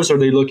close? Are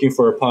they looking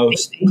for a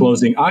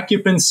post-closing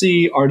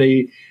occupancy? Are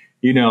they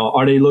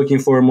looking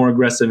for a more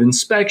aggressive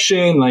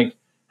inspection? Like,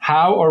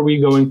 how are we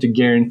going to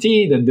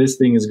guarantee that this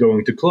thing is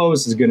going to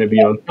close, is going to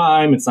be on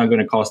time, it's not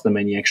going to cost them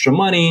any extra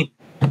money?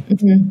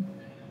 Mm-hmm.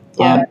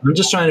 Yeah. I'm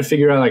just trying to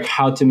figure out like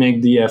how to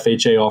make the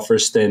FHA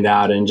offers stand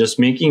out and just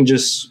making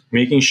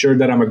sure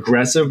that I'm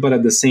aggressive, but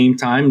at the same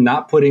time,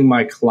 not putting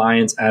my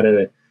clients at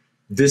a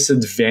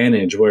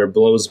disadvantage where it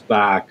blows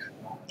back.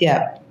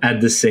 Yeah.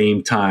 At the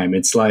same time,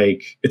 it's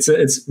like it's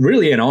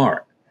really an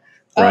art,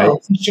 right? Oh,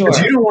 for sure.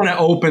 Because you don't want to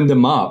open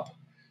them up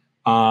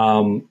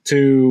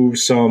to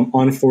some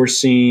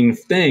unforeseen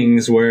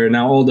things where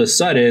now all of a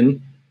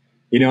sudden,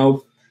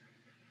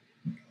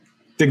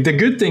 the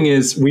good thing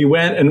is we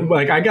went and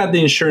like I got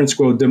the insurance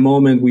quote the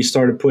moment we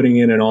started putting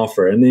in an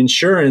offer. And the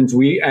insurance,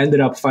 we ended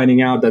up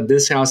finding out that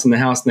this house and the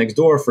house next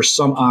door, for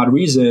some odd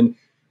reason,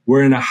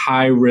 were in a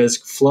high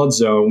risk flood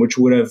zone, which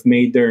would have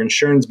made their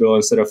insurance bill,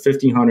 instead of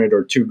 $1,500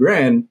 or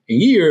 $2,000 a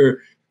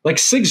year, like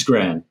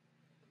 $6,000.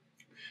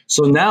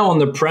 So now, on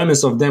the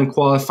premise of them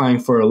qualifying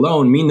for a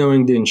loan, me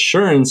knowing the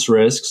insurance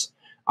risks,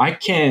 I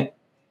can't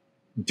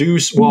do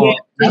well.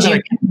 Did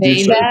you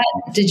convey that?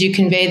 Did you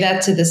convey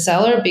that to the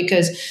seller?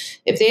 Because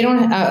if they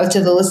don't,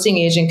 to the listing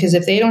agent, because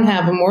if they don't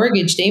have a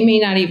mortgage, they may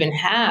not even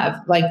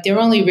have, like, they're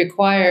only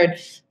required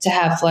to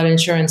have flood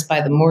insurance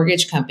by the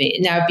mortgage company.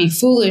 Now, it'd be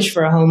foolish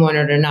for a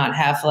homeowner to not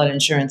have flood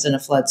insurance in a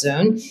flood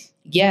zone.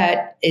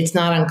 Yet, it's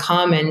not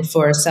uncommon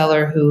for a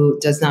seller who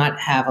does not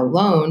have a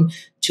loan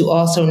to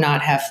also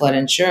not have flood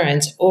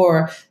insurance,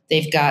 or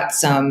they've got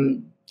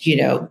some,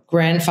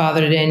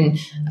 grandfathered in,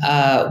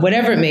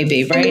 whatever it may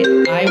be, right?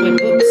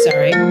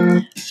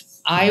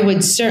 I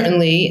would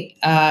certainly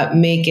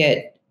make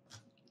it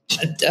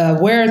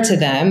aware to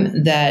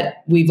them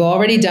that we've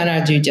already done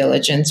our due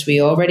diligence.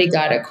 We already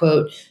got a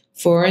quote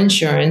for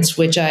insurance,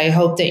 which I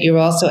hope that you're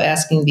also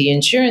asking the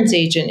insurance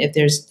agent if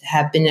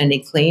have been any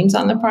claims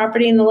on the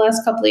property in the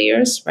last couple of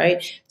years,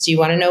 right? So you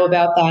want to know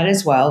about that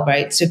as well,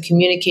 right? So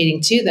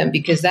communicating to them,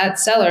 because that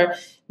seller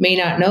may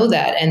not know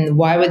that. And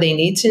why would they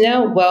need to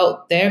know?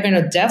 Well, they're going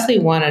to definitely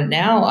want to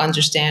now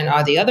understand,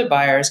 are the other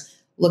buyers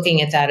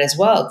looking at that as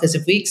well? Because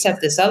if we accept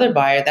this other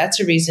buyer, that's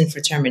a reason for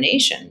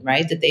termination,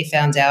 right? That they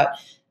found out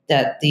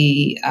that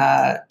the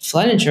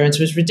flood insurance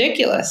was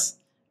ridiculous,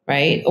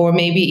 right? Or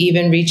maybe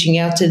even reaching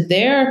out to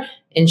their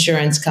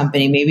insurance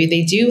company. Maybe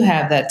they do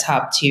have that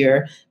top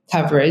tier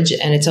coverage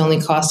and it's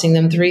only costing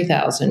them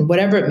 $3,000,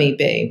 whatever it may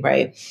be,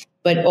 right?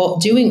 But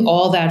doing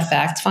all that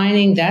fact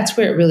finding, that's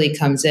where it really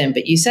comes in.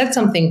 But you said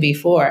something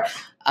before,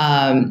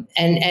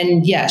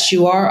 and yes,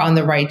 you are on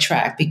the right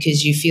track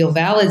because you feel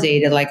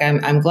validated. Like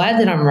I'm glad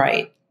that I'm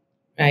right,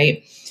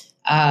 right?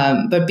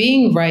 But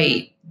being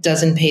right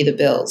doesn't pay the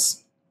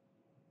bills,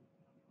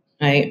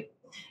 right?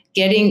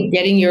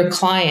 Getting your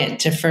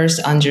client to first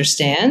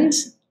understand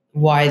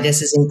why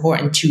this is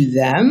important to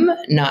them,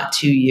 not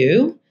to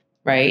you,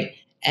 right?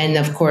 And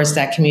of course,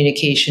 that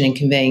communication and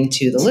conveying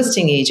to the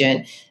listing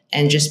agent,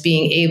 and just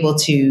being able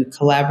to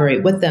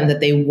collaborate with them that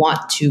they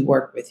want to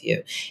work with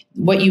you.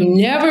 What you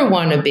never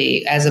want to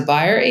be as a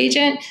buyer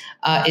agent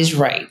is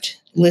right.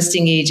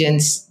 Listing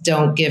agents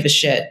don't give a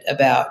shit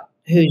about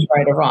who's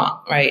right or wrong,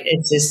 right?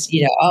 It's just,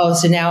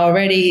 so now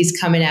already he's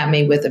coming at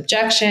me with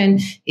objection.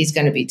 He's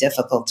going to be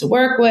difficult to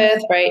work with,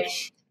 right?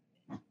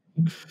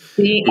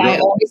 I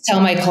always tell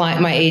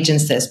my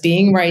agents this: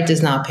 being right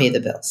does not pay the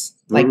bills.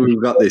 Like,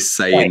 we've got this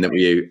saying that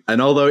we,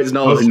 and although it's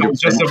not 100%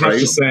 just about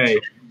to say,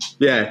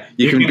 yeah,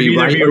 you can be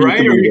right,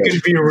 or you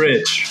can be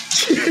rich.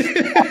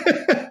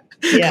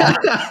 Yeah.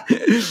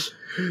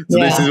 So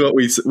this is what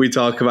we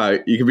talk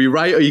about. You can be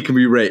right or you can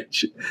be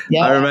rich.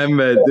 Yep. I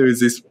remember there was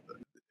this,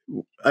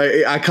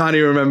 I can't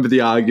even remember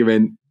the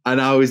argument. And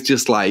I was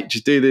just like,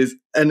 just do this.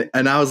 And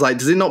I was like,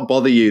 does it not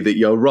bother you that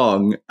you're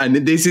wrong? And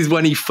this is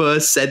when he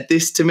first said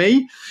this to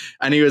me.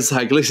 And he was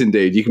like, listen,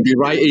 dude, you can be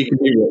right or you can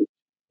be rich.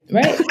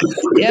 Right.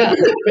 Yeah,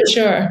 for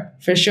sure.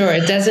 For sure.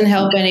 It doesn't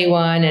help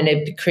anyone, and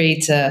it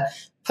creates a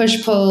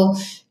push-pull,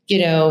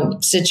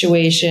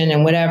 situation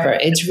and whatever.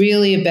 It's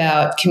really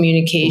about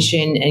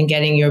communication and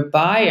getting your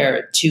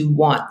buyer to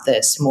want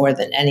this more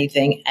than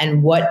anything.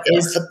 And what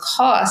is the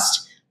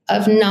cost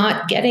of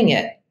not getting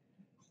it?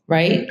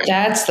 Right?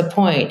 That's the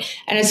point.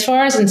 And as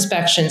far as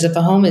inspections, if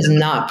a home is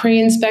not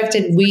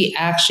pre-inspected, we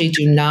actually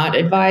do not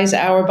advise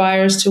our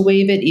buyers to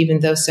waive it, even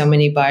though so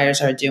many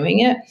buyers are doing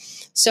it.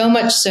 So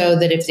much so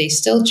that if they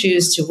still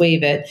choose to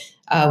waive it,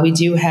 we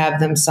do have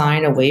them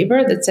sign a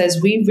waiver that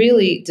says, we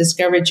really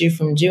discourage you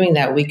from doing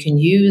that. We can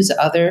use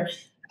other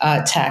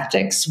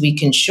tactics. We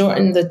can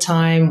shorten the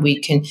time. We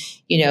can,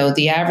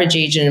 the average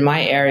agent in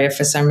my area,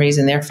 for some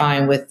reason, they're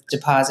fine with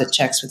deposit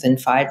checks within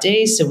 5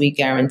 days. So we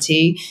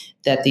guarantee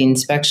that the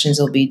inspections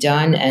will be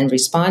done and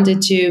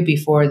responded to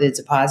before the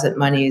deposit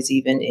money is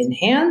even in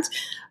hand.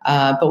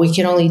 But we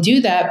can only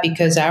do that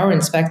because our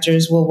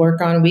inspectors will work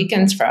on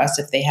weekends for us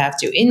if they have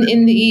to.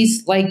 In the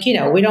East,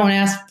 we don't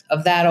ask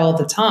of that all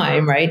the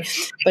time, right?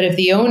 But if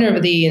the owner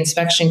of the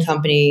inspection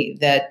company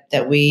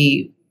that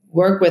we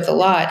work with a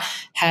lot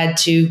had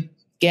to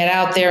get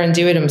out there and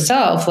do it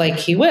himself,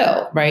 he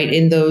will, right?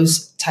 In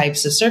those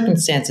types of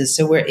circumstances.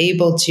 So we're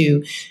able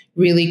to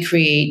really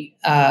create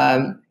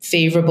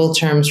favorable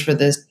terms for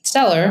the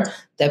seller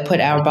that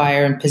put our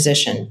buyer in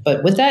position.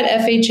 But with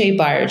that FHA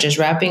buyer, just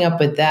wrapping up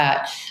with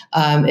that,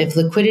 if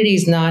liquidity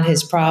is not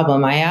his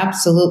problem, I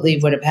absolutely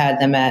would have had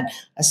them at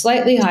a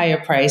slightly higher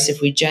price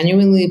if we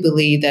genuinely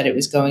believe that it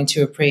was going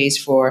to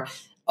appraise for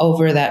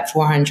over that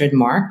 400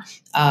 mark.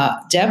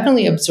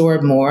 Definitely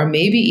absorb more,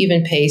 maybe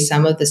even pay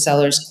some of the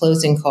seller's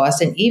closing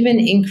costs, and even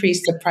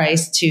increase the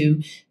price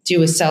to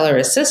do a seller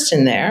assist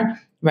in there,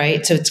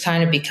 right? So it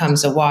kind of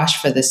becomes a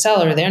wash for the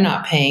seller. They're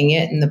not paying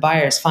it and the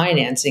buyer's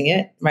financing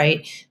it,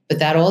 right? But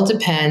that all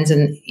depends,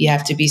 and you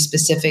have to be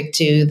specific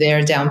to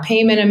their down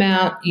payment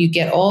amount. You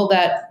get all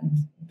that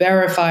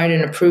verified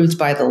and approved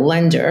by the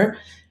lender,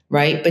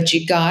 right? But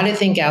you got to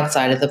think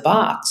outside of the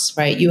box,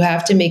 right? You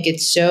have to make it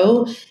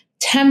so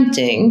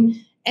tempting,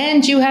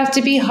 and you have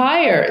to be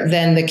higher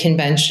than the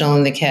conventional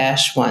and the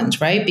cash ones,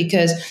 right?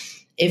 Because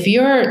if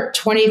you're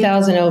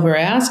 20,000 over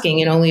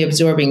asking and only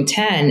absorbing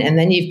 10, and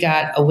then you've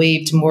got a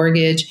waived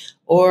mortgage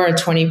or a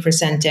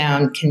 20%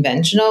 down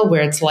conventional,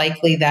 where it's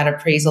likely that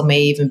appraisal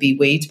may even be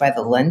waived by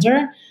the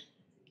lender,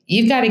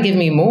 you've got to give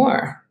me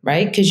more,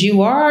 right? Because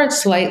you are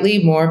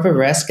slightly more of a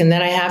risk. And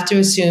then I have to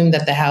assume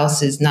that the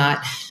house is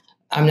not,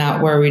 I'm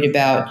not worried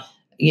about,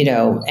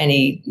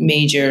 any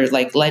major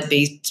like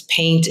lead-based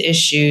paint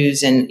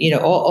issues and,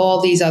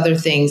 all these other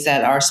things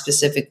that are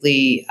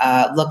specifically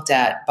looked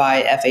at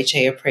by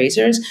FHA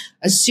appraisers.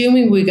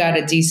 Assuming we got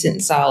a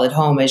decent, solid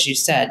home, as you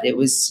said, it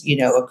was,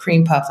 a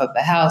cream puff of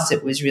a house.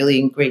 It was really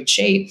in great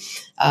shape.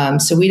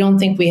 So we don't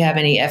think we have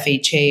any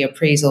FHA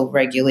appraisal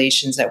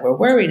regulations that we're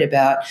worried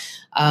about.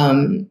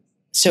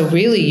 So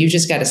really, you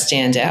just got to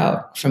stand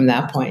out from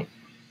that point.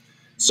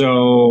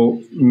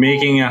 So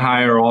making a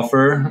higher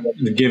offer,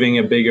 giving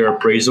a bigger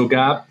appraisal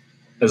gap,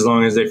 as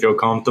long as they feel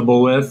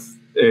comfortable with,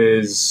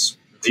 is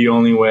the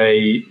only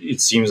way it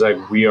seems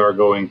like we are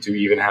going to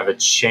even have a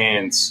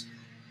chance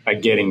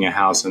at getting a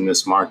house in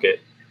this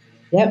market.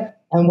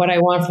 Yep. And what I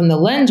want from the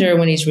lender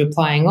when he's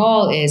replying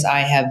all is, I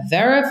have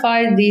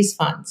verified these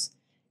funds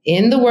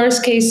in the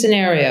worst case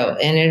scenario,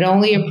 and it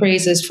only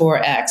appraises for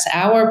X.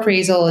 Our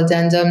appraisal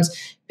addendums,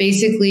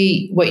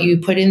 basically what you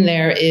put in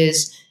there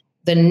is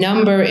the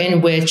number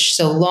in which,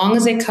 so long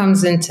as it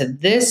comes into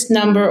this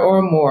number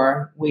or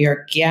more, we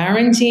are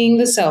guaranteeing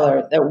the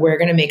seller that we're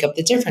going to make up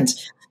the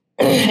difference.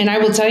 And I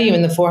will tell you,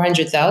 in the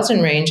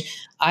 400,000 range,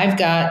 I've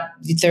got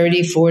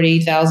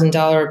 $30,000,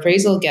 $40,000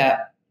 appraisal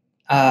gap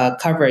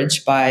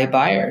coverage by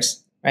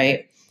buyers,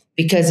 right?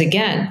 Because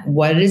again,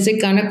 what is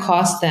it going to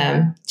cost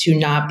them to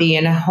not be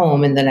in a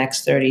home in the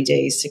next 30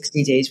 days,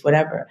 60 days,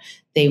 whatever?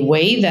 They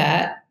weigh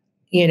that.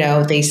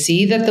 They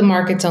see that the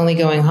market's only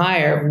going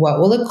higher. What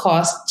will it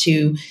cost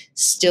to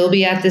still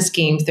be at this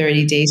game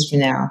 30 days from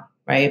now,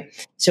 right?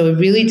 So it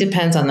really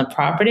depends on the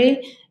property,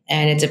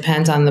 and it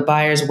depends on the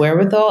buyer's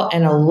wherewithal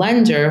and a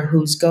lender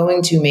who's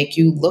going to make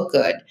you look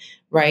good,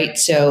 right?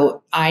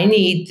 So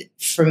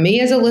for me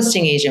as a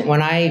listing agent,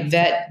 when I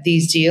vet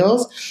these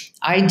deals,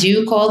 I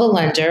do call the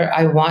lender.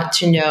 I want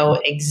to know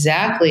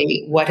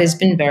exactly what has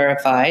been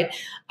verified.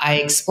 I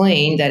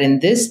explain that in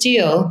this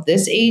deal,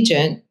 this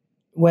agent,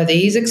 whether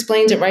he's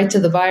explained it right to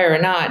the buyer or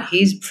not,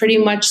 he's pretty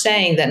much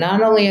saying that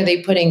not only are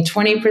they putting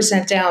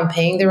 20% down,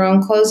 paying their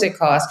own closing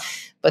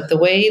costs, but the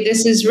way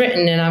this is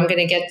written, and I'm going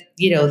to get,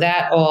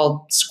 that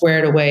all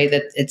squared away,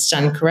 that it's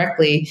done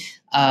correctly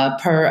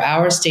per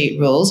our state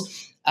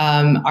rules.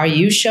 Are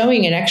you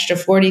showing an extra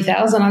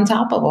 40,000 on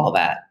top of all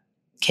that?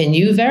 Can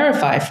you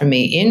verify for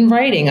me in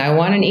writing? I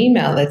want an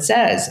email that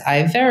says,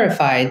 I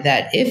verified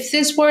that if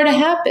this were to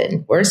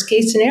happen, worst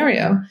case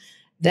scenario,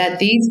 that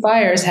these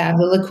buyers have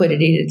the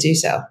liquidity to do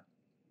so.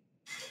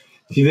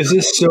 See, this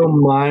is so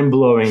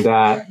mind-blowing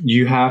that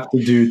you have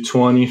to do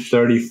 20,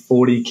 30,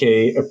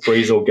 40K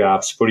appraisal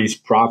gaps for these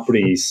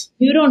properties.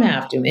 You don't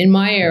have to. In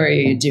my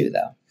area, you do,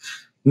 though.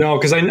 No,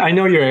 because I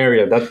know your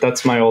area.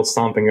 That's my old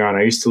stomping ground.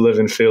 I used to live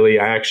in Philly.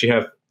 I actually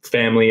have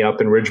family up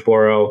in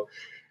Ridgeboro.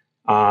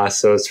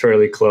 So it's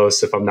fairly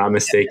close, if I'm not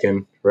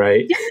mistaken,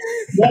 right?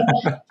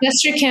 Yep.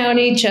 Chester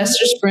County,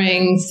 Chester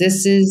Springs.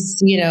 This is,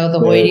 the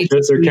Hoity.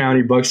 Chester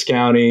County, Bucks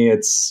County.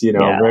 It's,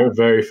 very,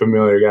 very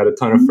familiar. Got a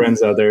ton of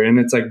friends out there. And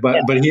it's like,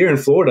 but here in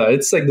Florida,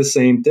 it's like the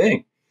same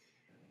thing,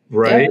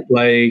 right? Yep.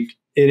 Like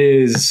it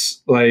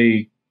is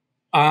like,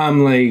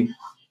 I'm like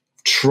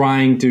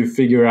trying to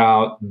figure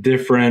out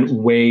different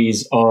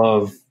ways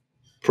of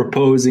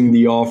proposing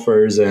the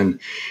offers and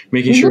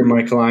making sure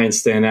my clients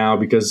stand out,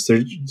 because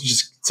they're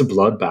just, it's a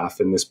bloodbath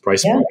in this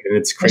price market, and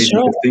it's crazy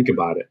to think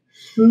about it.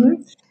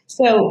 Mm-hmm.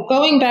 So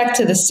going back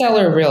to the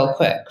seller real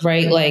quick,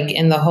 right? Like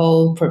in the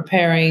whole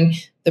preparing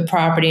the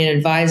property and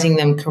advising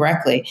them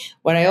correctly.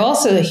 What I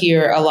also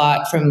hear a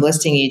lot from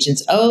listing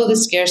agents, the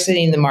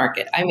scarcity in the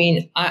market. I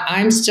mean,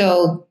 I'm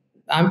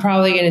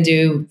probably going to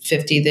do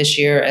 50 this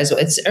year as well.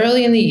 It's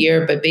early in the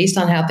year, but based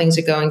on how things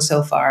are going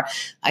so far,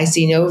 I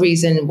see no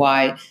reason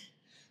why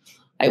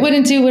I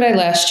wouldn't do what I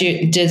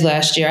did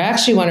last year. I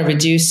actually want to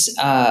reduce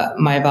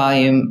my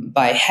volume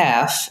by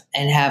half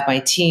and have my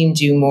team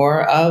do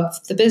more of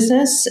the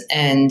business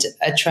and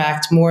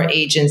attract more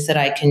agents that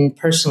I can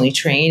personally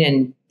train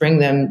and bring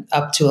them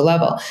up to a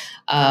level.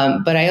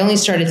 But I only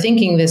started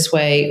thinking this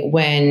way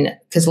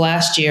because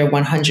last year,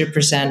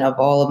 100% of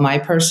all of my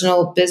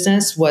personal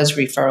business was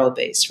referral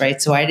based,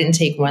 right? So I didn't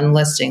take one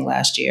listing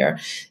last year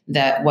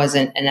that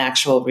wasn't an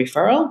actual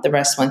referral. The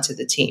rest went to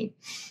the team.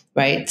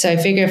 Right. So I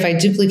figure if I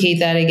duplicate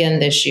that again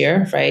this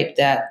year, right,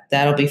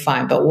 that'll be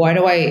fine. But why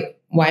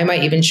am I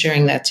even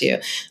sharing that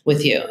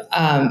with you?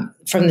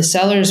 From the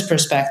seller's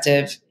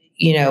perspective,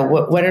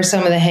 what are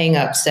some of the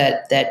hangups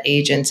that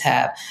agents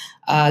have?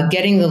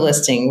 Getting the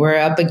listing. We're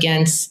up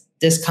against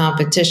this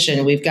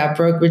competition. We've got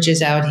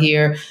brokerages out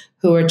here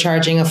who are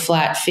charging a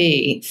flat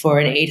fee for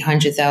an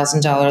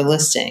 $800,000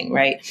 listing,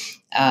 right?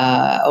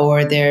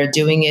 Or they're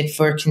doing it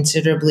for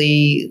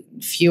considerably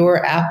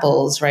fewer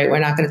apples, right? We're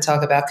not going to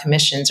talk about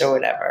commissions or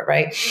whatever,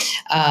 right?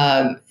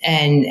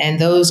 And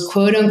those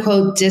quote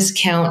unquote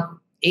discount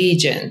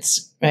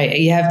agents, right?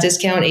 You have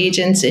discount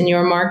agents in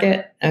your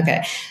market?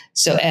 Okay.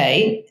 So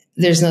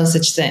there's no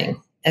such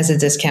thing as a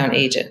discount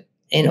agent.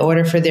 In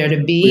order for there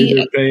to be...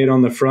 Either pay it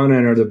on the front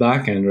end or the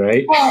back end,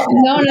 right? Well,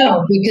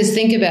 no, because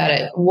think about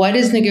it. What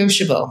is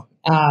negotiable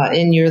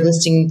in your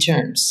listing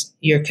terms?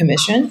 Your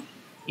commission,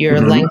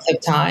 your length of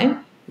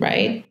time,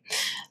 right?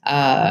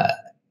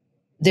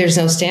 There's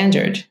no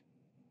standard.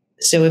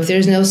 So if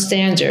there's no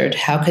standard,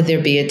 how could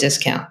there be a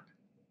discount?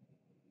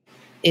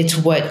 It's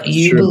what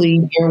you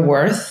believe you're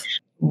worth,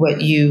 what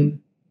you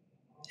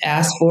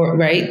ask for,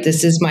 right?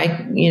 This is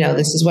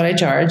this is what I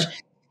charge.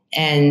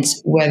 And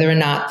whether or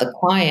not the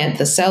client,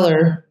 the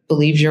seller,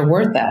 believes you're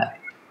worth that.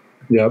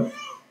 Yep.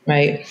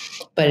 Right.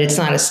 But it's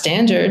not a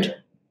standard,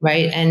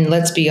 right? And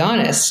let's be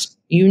honest,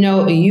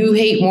 you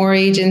hate more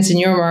agents in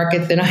your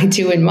market than I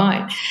do in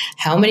mine.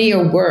 How many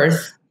are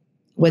worth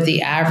what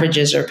the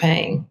averages are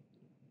paying?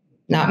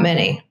 Not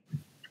many.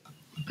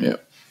 Yeah.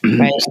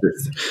 Right.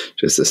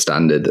 Just a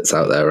standard that's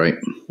out there, right?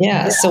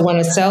 Yeah. So when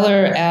a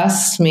seller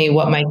asks me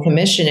what my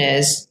commission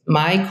is,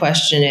 my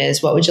question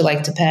is, what would you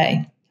like to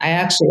pay? I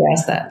actually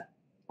ask that.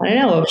 I don't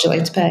know, what would you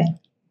like to pay?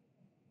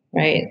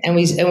 Right. And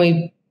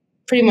we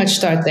pretty much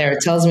start there.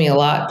 It tells me a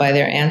lot by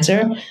their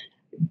answer.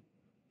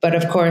 But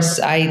of course,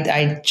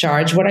 I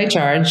charge what I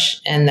charge,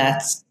 and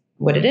that's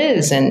what it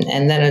is. And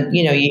then,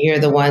 you hear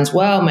the ones,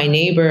 well, my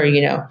neighbor,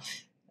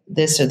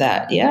 this or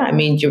that. Yeah. I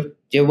mean,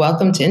 you're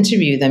welcome to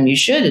interview them. You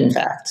should, in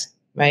fact.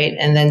 Right.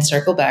 And then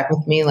circle back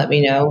with me and let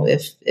me know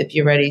if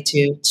you're ready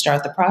to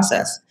start the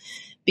process.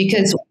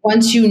 Because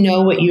once you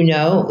know what you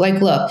know,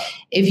 look,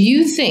 if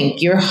you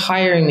think you're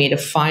hiring me to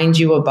find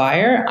you a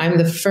buyer, I'm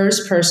the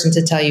first person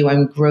to tell you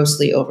I'm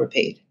grossly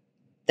overpaid.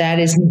 That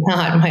is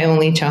not my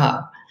only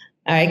job.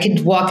 I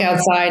could walk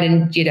outside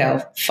and,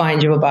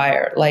 find you a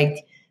buyer.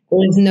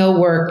 There's no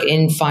work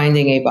in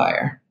finding a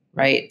buyer,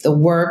 right? The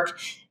work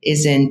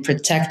is in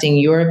protecting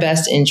your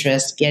best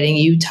interest, getting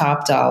you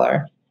top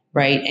dollar,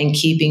 right? And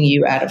keeping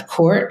you out of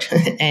court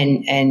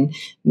and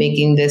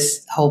making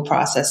this whole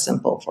process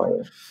simple for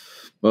you.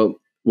 Well,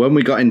 when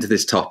we got into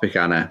this topic,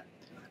 Anna,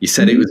 you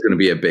said it was going to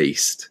be a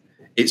beast.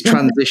 It's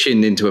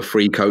transitioned into a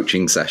free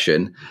coaching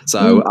session.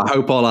 So I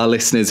hope all our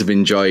listeners have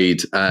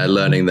enjoyed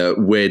learning that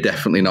we're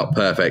definitely not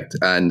perfect.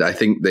 And I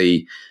think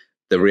the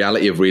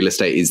reality of real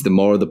estate is the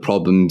more of the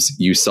problems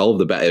you solve,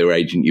 the better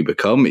agent you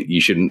become. You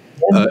shouldn't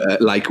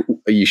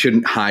you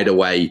shouldn't hide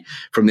away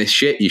from this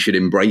shit. You should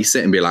embrace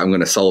it and be like, I'm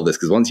going to solve this,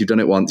 because once you've done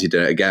it once, you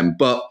do it again.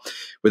 But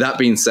with that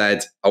being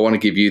said, I want to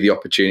give you the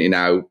opportunity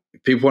now.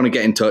 If people want to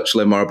get in touch,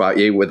 learn more about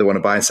you, whether they want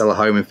to buy and sell a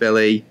home in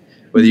Philly,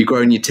 whether you're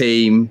growing your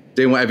team,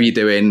 doing whatever you're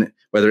doing,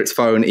 whether it's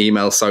phone,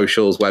 email,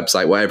 socials,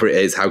 website, whatever it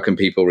is, how can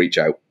people reach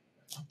out?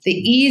 The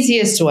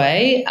easiest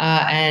way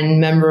and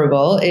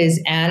memorable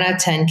is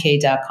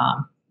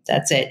anna10k.com.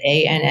 That's it,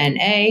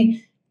 ANNA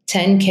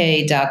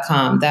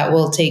 10k.com. That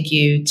will take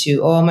you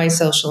to all my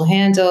social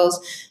handles.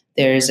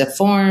 There's a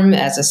form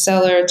as a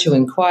seller to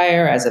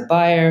inquire, as a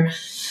buyer,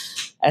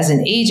 as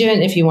an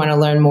agent, if you want to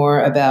learn more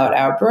about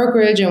our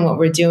brokerage and what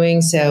we're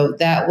doing. So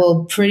that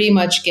will pretty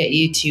much get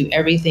you to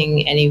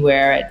everything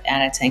anywhere at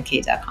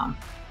anna10k.com.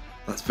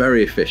 That's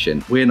very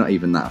efficient. We're not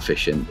even that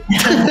efficient.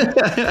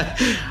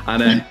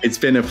 Anna, it's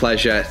been a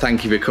pleasure.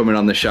 Thank you for coming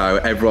on the show.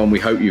 Everyone, we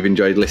hope you've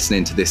enjoyed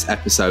listening to this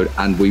episode,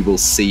 and we will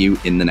see you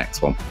in the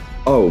next one.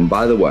 Oh, and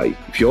by the way,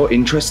 if you're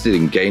interested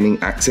in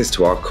gaining access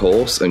to our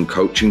course and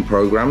coaching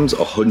programs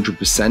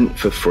 100%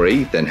 for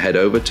free, then head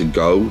over to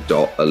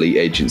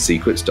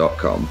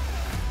go.eliteagentsecrets.com.